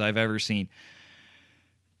bloopers I've ever seen.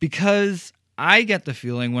 Because I get the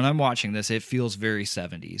feeling when I'm watching this, it feels very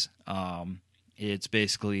 70s. It's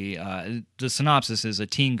basically, the synopsis is a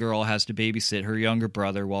teen girl has to babysit her younger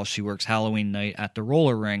brother while she works Halloween night at the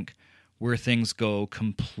roller rink where things go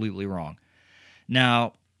completely wrong.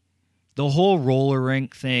 Now, the whole roller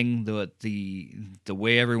rink thing, the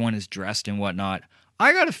way everyone is dressed and whatnot,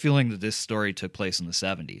 I got a feeling that this story took place in the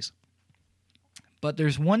 70s. But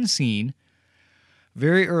there's one scene,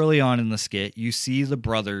 very early on in the skit, you see the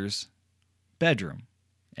brother's bedroom.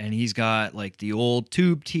 And he's got like the old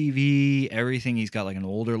tube TV, everything. He's got like an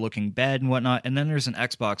older looking bed and whatnot. And then there's an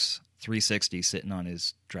Xbox 360 sitting on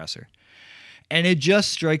his dresser. And it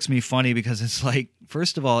just strikes me funny because it's like,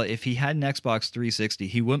 first of all, if he had an Xbox 360,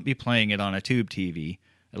 he wouldn't be playing it on a tube TV.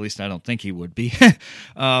 At least I don't think he would be.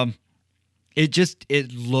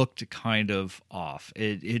 It looked kind of off.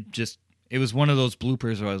 It was one of those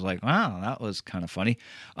bloopers where I was like, wow, that was kind of funny.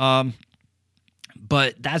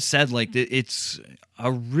 But that said, like, it's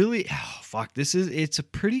a really, it's a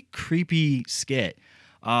pretty creepy skit,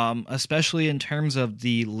 especially in terms of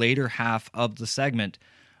the later half of the segment,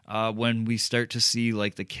 when we start to see,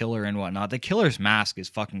 like, the killer and whatnot. The killer's mask is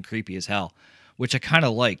fucking creepy as hell, which I kind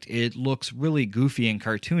of liked. It looks really goofy and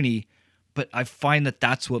cartoony, but I find that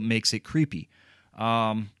that's what makes it creepy.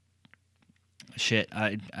 I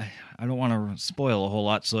don't want to spoil a whole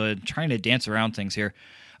lot, so I'm trying to dance around things here.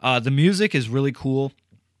 The music is really cool.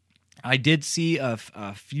 I did see a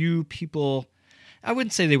few people, I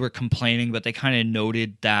wouldn't say they were complaining, but they kind of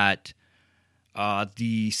noted that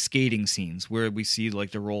the skating scenes where we see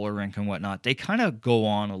like the roller rink and whatnot, they kind of go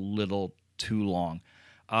on a little too long.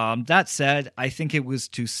 That said, I think it was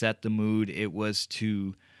to set the mood. It was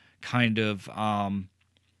to kind of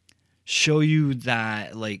show you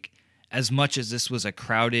that, like, as much as this was a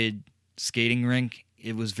crowded skating rink,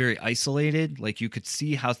 it was very isolated. Like, you could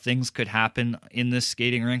see how things could happen in this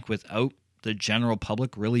skating rink without the general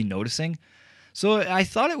public really noticing. So I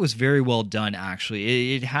thought it was very well done,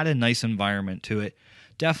 actually. It had a nice environment to it.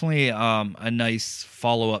 Definitely a nice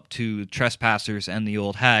follow-up to Trespassers and the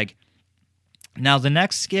Old Hag. Now, the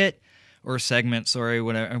next skit, or segment, sorry,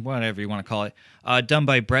 whatever you want to call it, done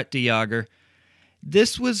by Brett DeYager.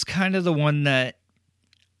 This was kind of the one that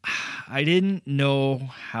I didn't know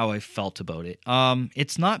how I felt about it.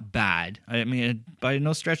 It's not bad. I mean, by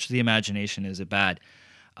no stretch of the imagination is it bad.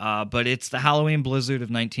 But it's the Halloween blizzard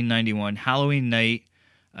of 1991, Halloween night,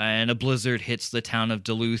 and a blizzard hits the town of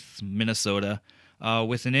Duluth, Minnesota,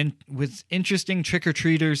 with interesting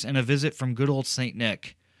trick-or-treaters and a visit from good old St.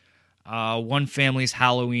 Nick. One family's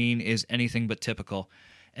Halloween is anything but typical.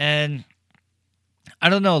 And I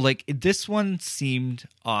don't know, like, this one seemed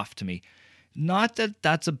off to me. Not that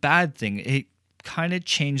that's a bad thing. It kind of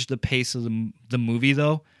changed the pace of the movie,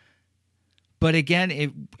 though. But again,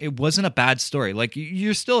 it wasn't a bad story. Like,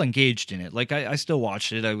 you're still engaged in it. Like, I still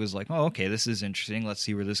watched it. I was like, oh, okay, this is interesting. Let's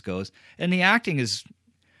see where this goes. And the acting is,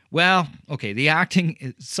 well, okay,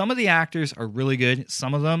 some of the actors are really good.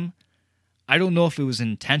 Some of them, I don't know if it was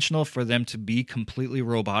intentional for them to be completely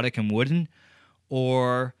robotic and wooden,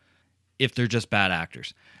 or if they're just bad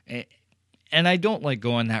actors. And I don't like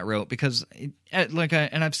going that route because,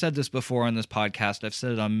 and I've said this before on this podcast, I've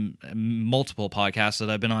said it on multiple podcasts that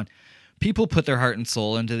I've been on, people put their heart and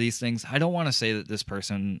soul into these things. I don't want to say that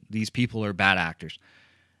these people are bad actors.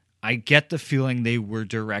 I get the feeling they were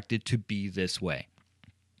directed to be this way.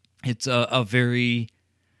 It's a very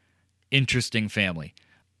interesting family.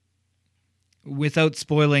 Without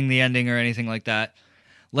spoiling the ending or anything like that,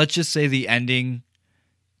 let's just say the ending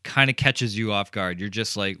kind of catches you off guard. You're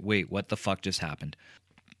just like, wait, what the fuck just happened?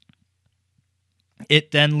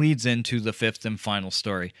 It then leads into the fifth and final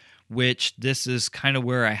story, which this is kind of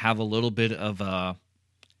where I have a little bit of a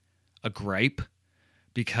gripe,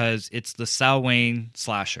 because it's the Sal Wayne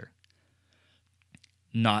slasher,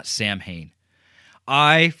 not Sam Hain.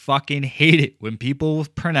 I fucking hate it when people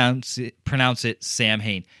pronounce it Sam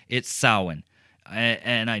Hain. It's Samhain.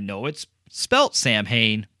 And I know it's spelt Sam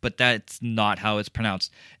Hain, but that's not how it's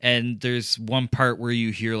pronounced. And there's one part where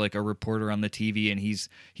you hear like a reporter on the TV and he's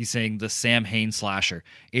saying the Sam Hain slasher.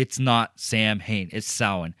 It's not Sam Hain, it's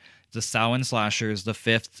Samhain. The Samhain slasher is the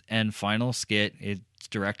fifth and final skit. It's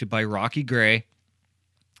directed by Rocky Gray.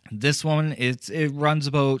 This one, it runs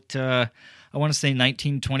about, I want to say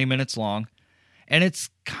 19-20 minutes long. And it's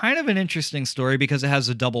kind of an interesting story because it has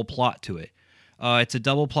a double plot to it. It's a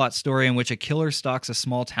double plot story in which a killer stalks a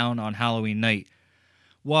small town on Halloween night.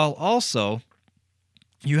 While also,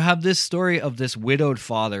 you have this story of this widowed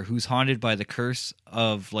father who's haunted by the curse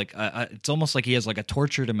of, like, it's almost like he has like a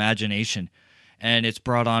tortured imagination. And it's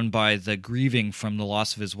brought on by the grieving from the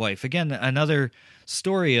loss of his wife. Again, another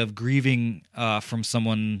story of grieving from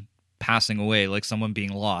someone passing away, like someone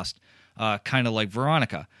being lost, kind of like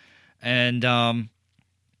Veronica. And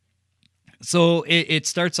so it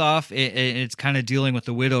starts off, it's kind of dealing with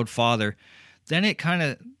the widowed father. Then it kind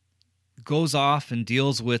of goes off and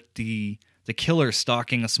deals with the killer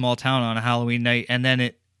stalking a small town on a Halloween night, and then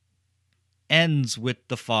it ends with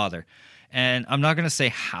the father. And I'm not going to say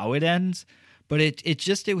how it ends, but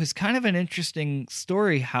it was kind of an interesting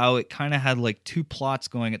story how it kind of had like two plots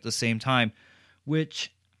going at the same time,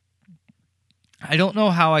 which I don't know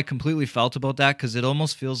how I completely felt about that, because it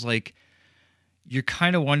almost feels like you're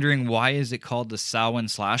kind of wondering, why is it called the Samhain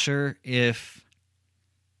slasher if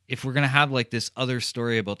we're going to have like this other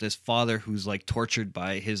story about this father who's like tortured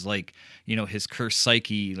by his, like, you know, his cursed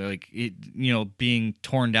psyche, like, it, you know, being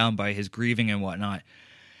torn down by his grieving and whatnot.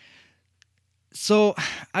 So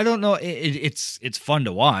I don't know. It's fun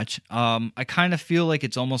to watch. I kind of feel like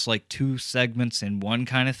it's almost like two segments in one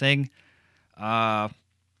kind of thing.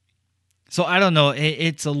 So I don't know.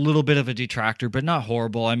 It's a little bit of a detractor, but not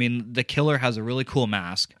horrible. I mean, the killer has a really cool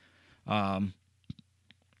mask, and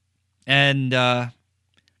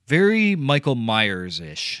very Michael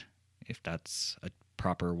Myers-ish, if that's a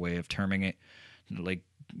proper way of terming it, like,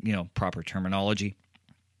 you know, proper terminology.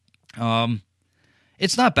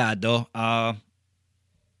 It's not bad though.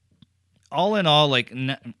 All in all, like,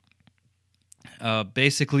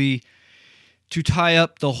 basically, to tie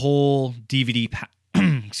up the whole DVD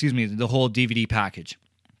the whole DVD package.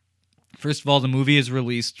 First of all, the movie is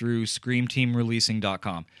released through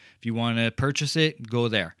ScreamTeamReleasing.com. If you want to purchase it, go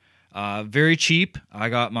there. Very cheap. I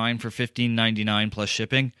got mine for $15.99 plus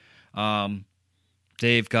shipping.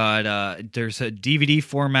 They've got there's a DVD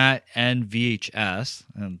format and VHS.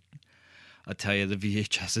 And I'll tell you, the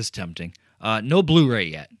VHS is tempting. No Blu-ray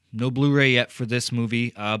yet. No Blu-ray yet for this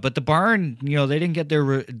movie. But the barn, you know, they didn't get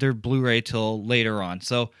their Blu-ray till later on.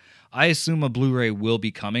 So I assume a Blu-ray will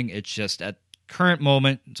be coming. It's just current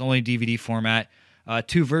moment, it's only DVD format.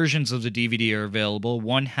 2 versions of the DVD are available.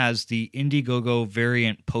 One has the Indiegogo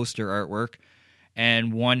variant poster artwork,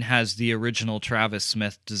 and one has the original Travis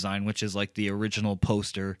Smith design, which is like the original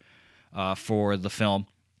poster for the film.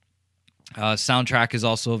 Soundtrack is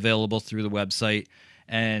also available through the website,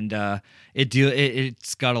 and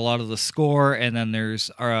it's got a lot of the score, and then there's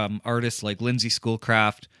artists like Lindsay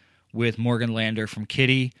Schoolcraft with Morgan Lander from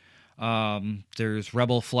Kitty. There's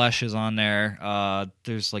Rebel Flesh is on there.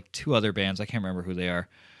 There's like 2 other bands. I can't remember who they are.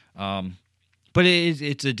 But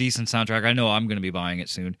it's a decent soundtrack. I know I'm going to be buying it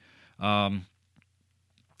soon.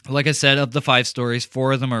 Like I said, of the 5 stories,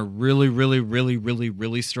 4 of them are really, really, really, really,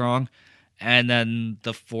 really strong. And then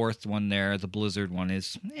the 4th one there, the Blizzard one,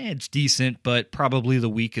 it's decent, but probably the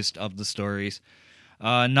weakest of the stories.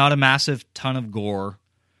 Not a massive ton of gore.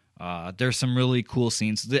 There's some really cool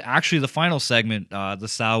scenes. Actually, the final segment, the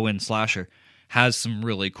Samhain slasher, has some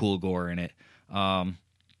really cool gore in it. And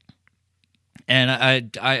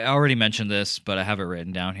I already mentioned this, but I have it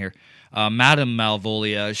written down here. Madame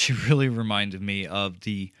Malvolia, she really reminded me of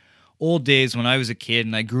the old days when I was a kid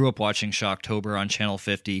and I grew up watching Shocktober on Channel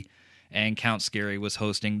 50 and Count Scary was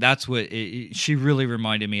hosting. That's what she really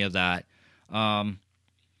reminded me of that. I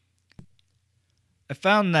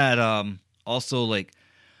found that also, like,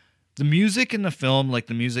 the music in the film, like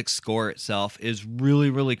the music score itself, is really,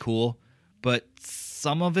 really cool, but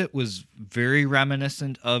some of it was very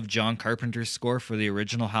reminiscent of John Carpenter's score for the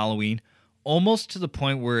original Halloween, almost to the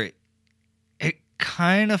point where it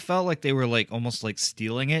kind of felt like they were like almost like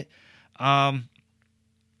stealing it. I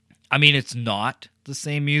mean, it's not the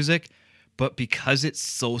same music, but because it's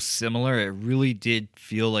so similar, it really did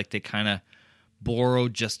feel like they kind of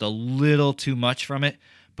borrowed just a little too much from it.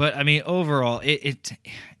 But I mean, overall,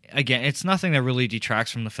 again, it's nothing that really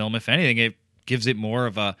detracts from the film. If anything, it gives it more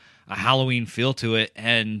of a Halloween feel to it,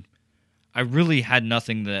 and I really had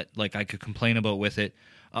nothing that like I could complain about with it.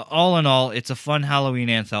 All in all, it's a fun Halloween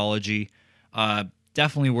anthology.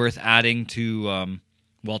 Definitely worth adding to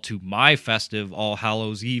to my festive All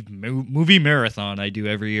Hallows Eve movie marathon I do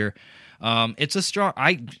every year. It's a strong.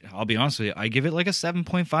 I'll be honest with you. I give it like a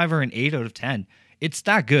 7.5 or an 8 out of 10. It's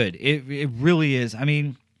that good. It really is. I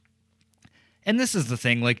mean, and this is the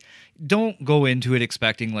thing. Like, don't go into it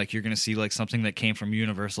expecting like you're going to see like something that came from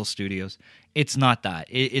Universal Studios. It's not that.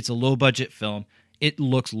 It's a low budget film. It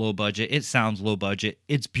looks low budget. It sounds low budget.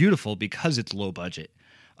 It's beautiful because it's low budget.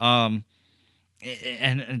 And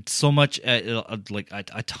so much like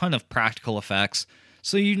a ton of practical effects.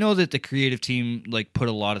 So you know that the creative team like put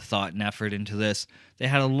a lot of thought and effort into this. They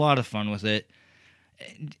had a lot of fun with it.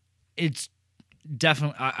 It's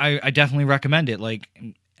definitely I definitely recommend it. Like,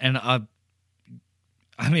 and I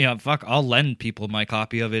mean, fuck, I'll lend people my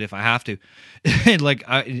copy of it if I have to. Like,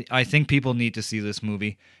 I think people need to see this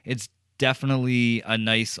movie. It's definitely a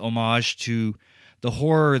nice homage to the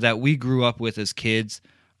horror that we grew up with as kids.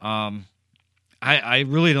 I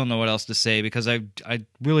really don't know what else to say because I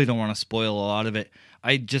really don't want to spoil a lot of it.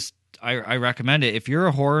 I recommend it. If you're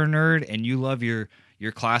a horror nerd and you love your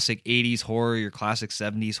classic 80s horror, your classic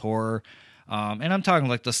 70s horror, and I'm talking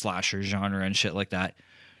like the slasher genre and shit like that,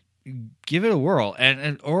 give it a whirl.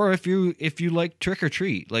 Or if you like Trick or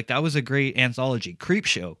Treat, like that was a great anthology.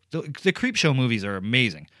 Creepshow. The Creepshow movies are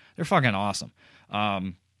amazing. They're fucking awesome.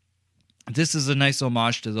 This is a nice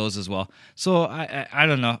homage to those as well. So I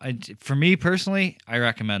don't know. For me personally, I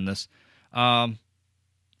recommend this.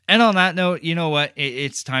 And on that note, you know what?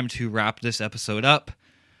 It's time to wrap this episode up.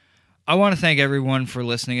 I want to thank everyone for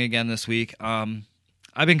listening again this week.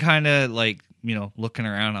 I've been kind of like, looking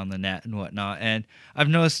around on the net and whatnot, and I've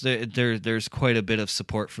noticed that there's quite a bit of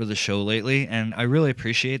support for the show lately, and I really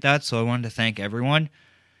appreciate that, so I wanted to thank everyone.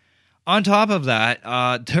 On top of that,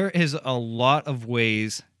 there is a lot of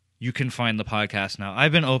ways you can find the podcast now.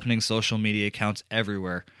 I've been opening social media accounts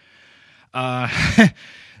everywhere.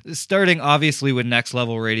 Starting obviously with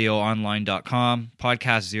nextlevelradioonline.com,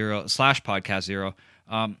 podcast zero.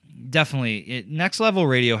 Definitely, Next Level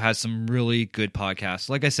Radio has some really good podcasts.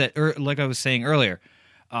 Like I said, like I was saying earlier,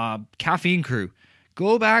 Caffeine Crew.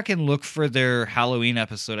 Go back and look for their Halloween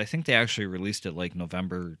episode. I think they actually released it like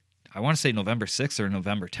November 6th or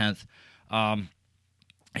November 10th.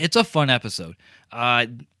 It's a fun episode.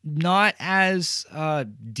 Not as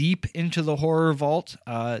deep into the horror vault.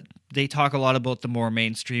 They talk a lot about the more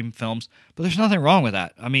mainstream films, but there's nothing wrong with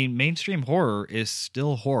that. I mean, mainstream horror is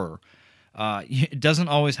still horror. It doesn't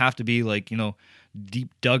always have to be like,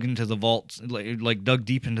 deep dug into the vaults, like dug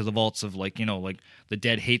deep into the vaults of like, like The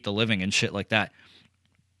Dead Hate the Living and shit like that.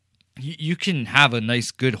 you can have a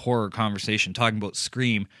nice, good horror conversation talking about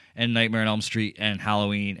Scream and Nightmare on Elm Street and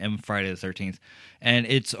Halloween and Friday the 13th. And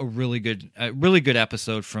it's a really good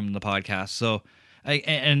episode from the podcast. So,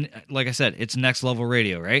 and like I said, it's next level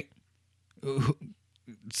radio, right?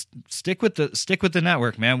 Stick with the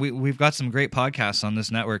network, man. We've got some great podcasts on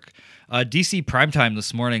this network. DC Primetime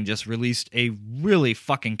this morning just released a really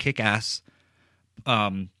fucking kick-ass,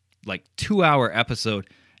 2-hour episode.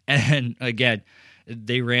 And again,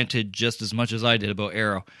 they ranted just as much as I did about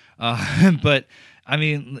Arrow. But I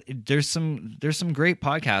mean, there's some great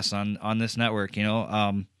podcasts on this network, you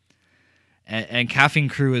know. And Caffeine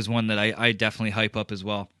Crew is one that I definitely hype up as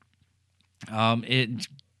well.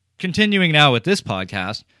 Continuing now with this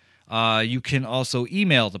podcast, you can also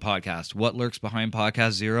email the podcast,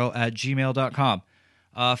 whatlurksbehindpodcast0@gmail.com.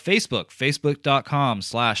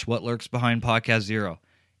 Facebook.com/whatlurksbehindpodcast0.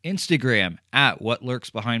 Instagram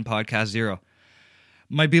 @whatlurksbehindpodcast0.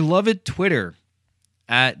 My beloved Twitter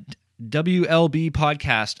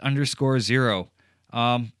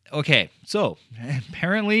 @WLBpodcast_0. Okay, so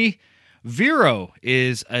apparently Vero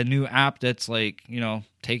is a new app that's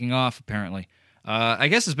taking off apparently. I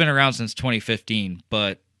guess it's been around since 2015,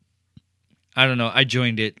 but I don't know. I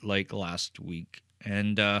joined it last week,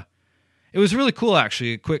 and it was really cool,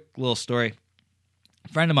 actually. A quick little story. A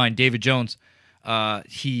friend of mine, David Jones,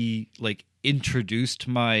 he introduced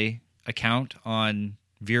my account on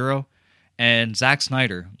Vero, and Zack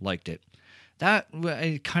Snyder liked it. That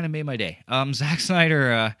kind of made my day. Zack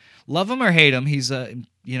Snyder, love him or hate him, he's a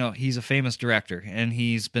famous director, and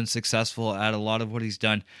he's been successful at a lot of what he's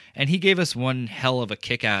done. And he gave us one hell of a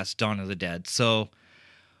kick-ass Dawn of the Dead. So,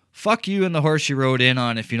 fuck you and the horse you rode in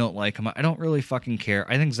on if you don't like him. I don't really fucking care.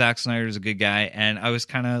 I think Zack Snyder's a good guy, and I was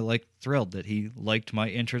kind of thrilled that he liked my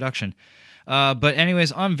introduction. But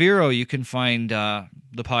anyways, on Vero, you can find the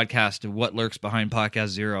podcast of What Lurks Behind Podcast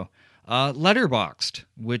Zero. Letterboxd,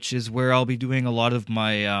 which is where I'll be doing a lot of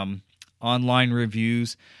my online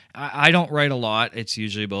reviews. I don't write a lot. It's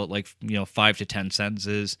usually about 5 to 10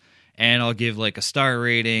 sentences, and I'll give a star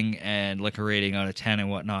rating and a rating out of 10 and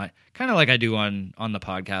whatnot, kind of like I do on the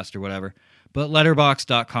podcast or whatever. But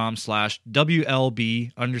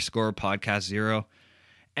letterboxd.com/WLB_podcast0.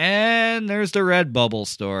 And there's the Redbubble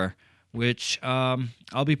store, which I'll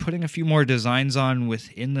be putting a few more designs on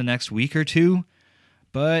within the next week or two.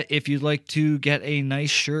 But if you'd like to get a nice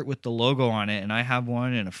shirt with the logo on it, and I have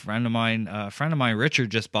one, and a friend of mine,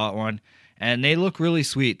 Richard, just bought one, and they look really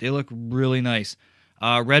sweet. They look really nice.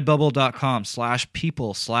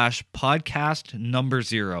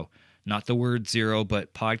 Redbubble.com/people/podcast0. Not the word zero,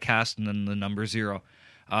 but podcast and then the number 0.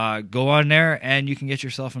 Go on there, and you can get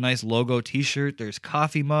yourself a nice logo t-shirt. There's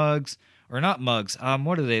coffee mugs, or not mugs.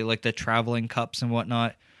 What are they? The traveling cups and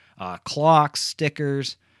whatnot. Clocks,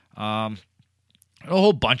 stickers, a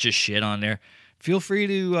whole bunch of shit on there. Feel free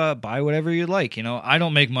to buy whatever you'd like. I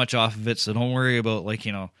don't make much off of it, so don't worry about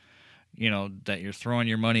that you're throwing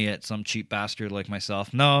your money at some cheap bastard like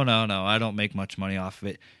myself. No, I don't make much money off of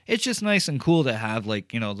it. It's just nice and cool to have the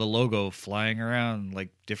logo flying around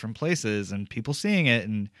different places and people seeing it,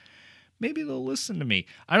 and maybe they'll listen to me.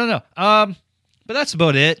 I don't know. But that's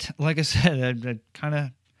about it. Like I said, I'm kind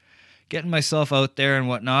of getting myself out there and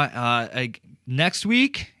whatnot. Next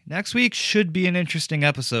week should be an interesting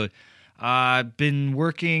episode. I've been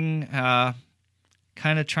working, kind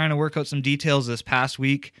of trying to work out some details this past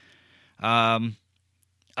week. I'm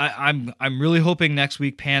really hoping next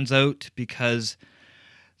week pans out, because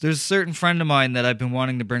there's a certain friend of mine that I've been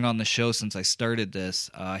wanting to bring on the show since I started this.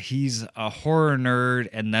 He's a horror nerd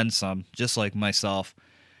and then some, just like myself.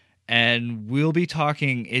 And we'll be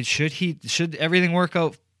talking. Should everything work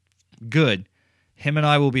out good, him and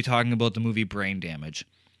I will be talking about the movie Brain Damage,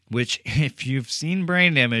 which, if you've seen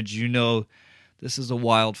Brain Damage, you know this is a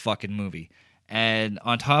wild fucking movie. And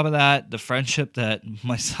on top of that, the friendship that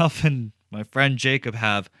myself and my friend Jacob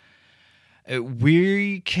have,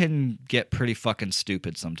 we can get pretty fucking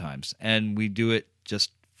stupid sometimes. And we do it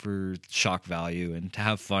just for shock value and to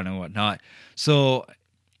have fun and whatnot. So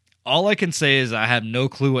all I can say is I have no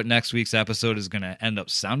clue what next week's episode is going to end up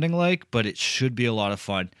sounding like, but it should be a lot of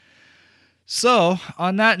fun. So,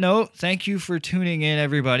 on that note, thank you for tuning in,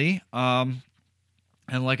 everybody. And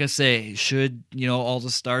like I say, should all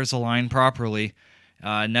the stars align properly,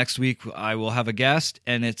 next week I will have a guest,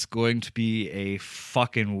 and it's going to be a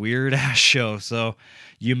fucking weird-ass show. So,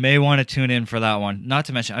 you may want to tune in for that one. Not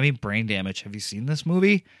to mention, Brain Damage. Have you seen this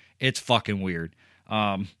movie? It's fucking weird.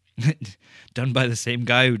 Done by the same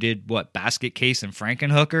guy who did, Basket Case and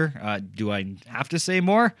Frankenhooker? Do I have to say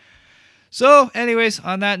more? So, anyways,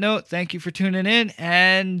 on that note, thank you for tuning in,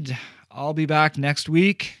 and I'll be back next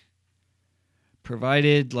week.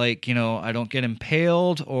 provided, like, you know, I don't get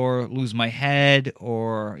impaled or lose my head,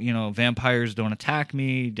 or, you know, vampires don't attack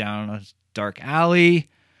me down a dark alley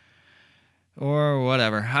or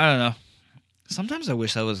whatever. I don't know. Sometimes I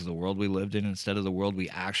wish that was the world we lived in instead of the world we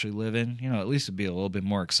actually live in. You know, at least it'd be a little bit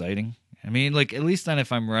more exciting. I mean, like, at least then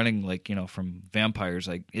if I'm running, like, you know, from vampires,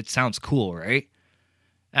 like, it sounds cool, right?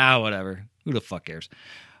 Whatever. Who the fuck cares?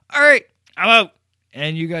 All right, I'm out.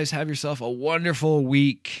 And you guys have yourself a wonderful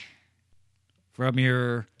week from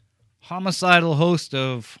your homicidal host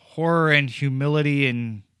of horror and humility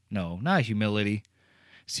and... No, not humility.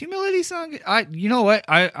 Does humility sound good? You know what?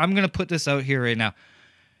 I'm going to put this out here right now.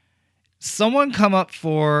 Someone come up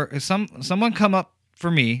for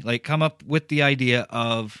me, like, come up with the idea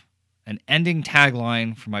of an ending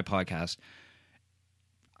tagline for my podcast.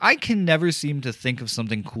 I can never seem to think of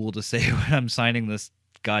something cool to say when I'm signing this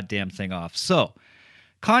goddamn thing off. So,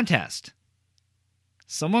 contest.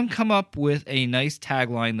 Someone come up with a nice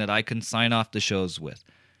tagline that I can sign off the shows with.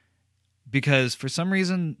 Because for some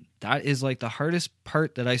reason, that is like the hardest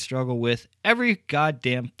part that I struggle with every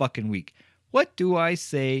goddamn fucking week. What do I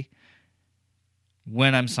say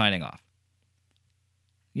when I'm signing off?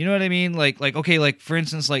 You know what I mean? Like, okay, like, for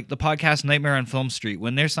instance, like the podcast Nightmare on Film Street,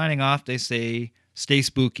 when they're signing off, they say, stay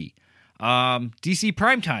spooky. DC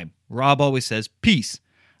Primetime, Rob always says, peace.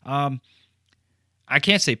 I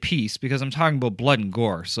can't say peace because I'm talking about blood and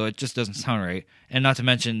gore, so it just doesn't sound right. And not to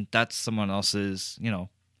mention, that's someone else's, you know,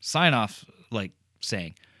 sign off, like,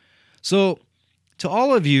 saying. So, to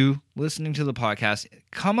all of you listening to the podcast,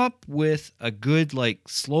 come up with a good, like,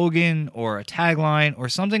 slogan or a tagline or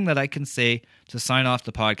something that I can say to sign off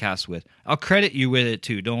the podcast with. I'll credit you with it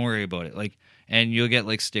too. Don't worry about it. Like, and you'll get,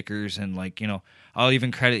 like, stickers and, like, you know, I'll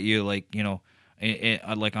even credit you, like, you know,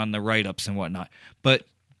 like on the write-ups and whatnot. But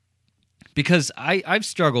because I've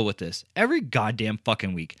struggled with this every goddamn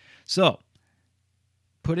fucking week. So,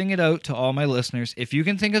 putting it out to all my listeners, if you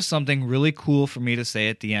can think of something really cool for me to say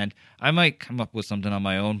at the end, I might come up with something on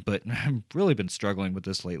my own, but I've really been struggling with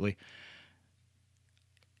this lately.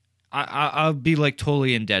 I'll be, like,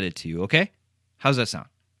 totally indebted to you, okay? How's that sound?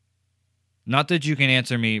 Not that you can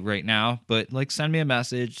answer me right now, but, like, send me a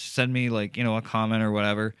message, send me, like, you know, a comment or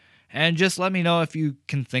whatever, and just let me know if you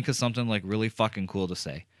can think of something, like, really fucking cool to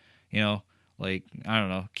say. You know, like, I don't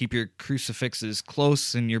know, keep your crucifixes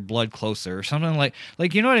close and your blood closer or something like,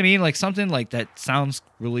 you know what I mean? Like, something like that sounds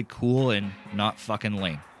really cool and not fucking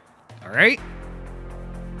lame. All right?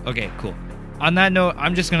 Okay, cool. On that note,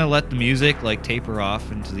 I'm just going to let the music, like, taper off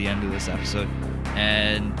into the end of this episode.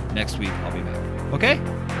 And next week, I'll be back. Okay?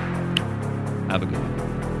 Have a good one.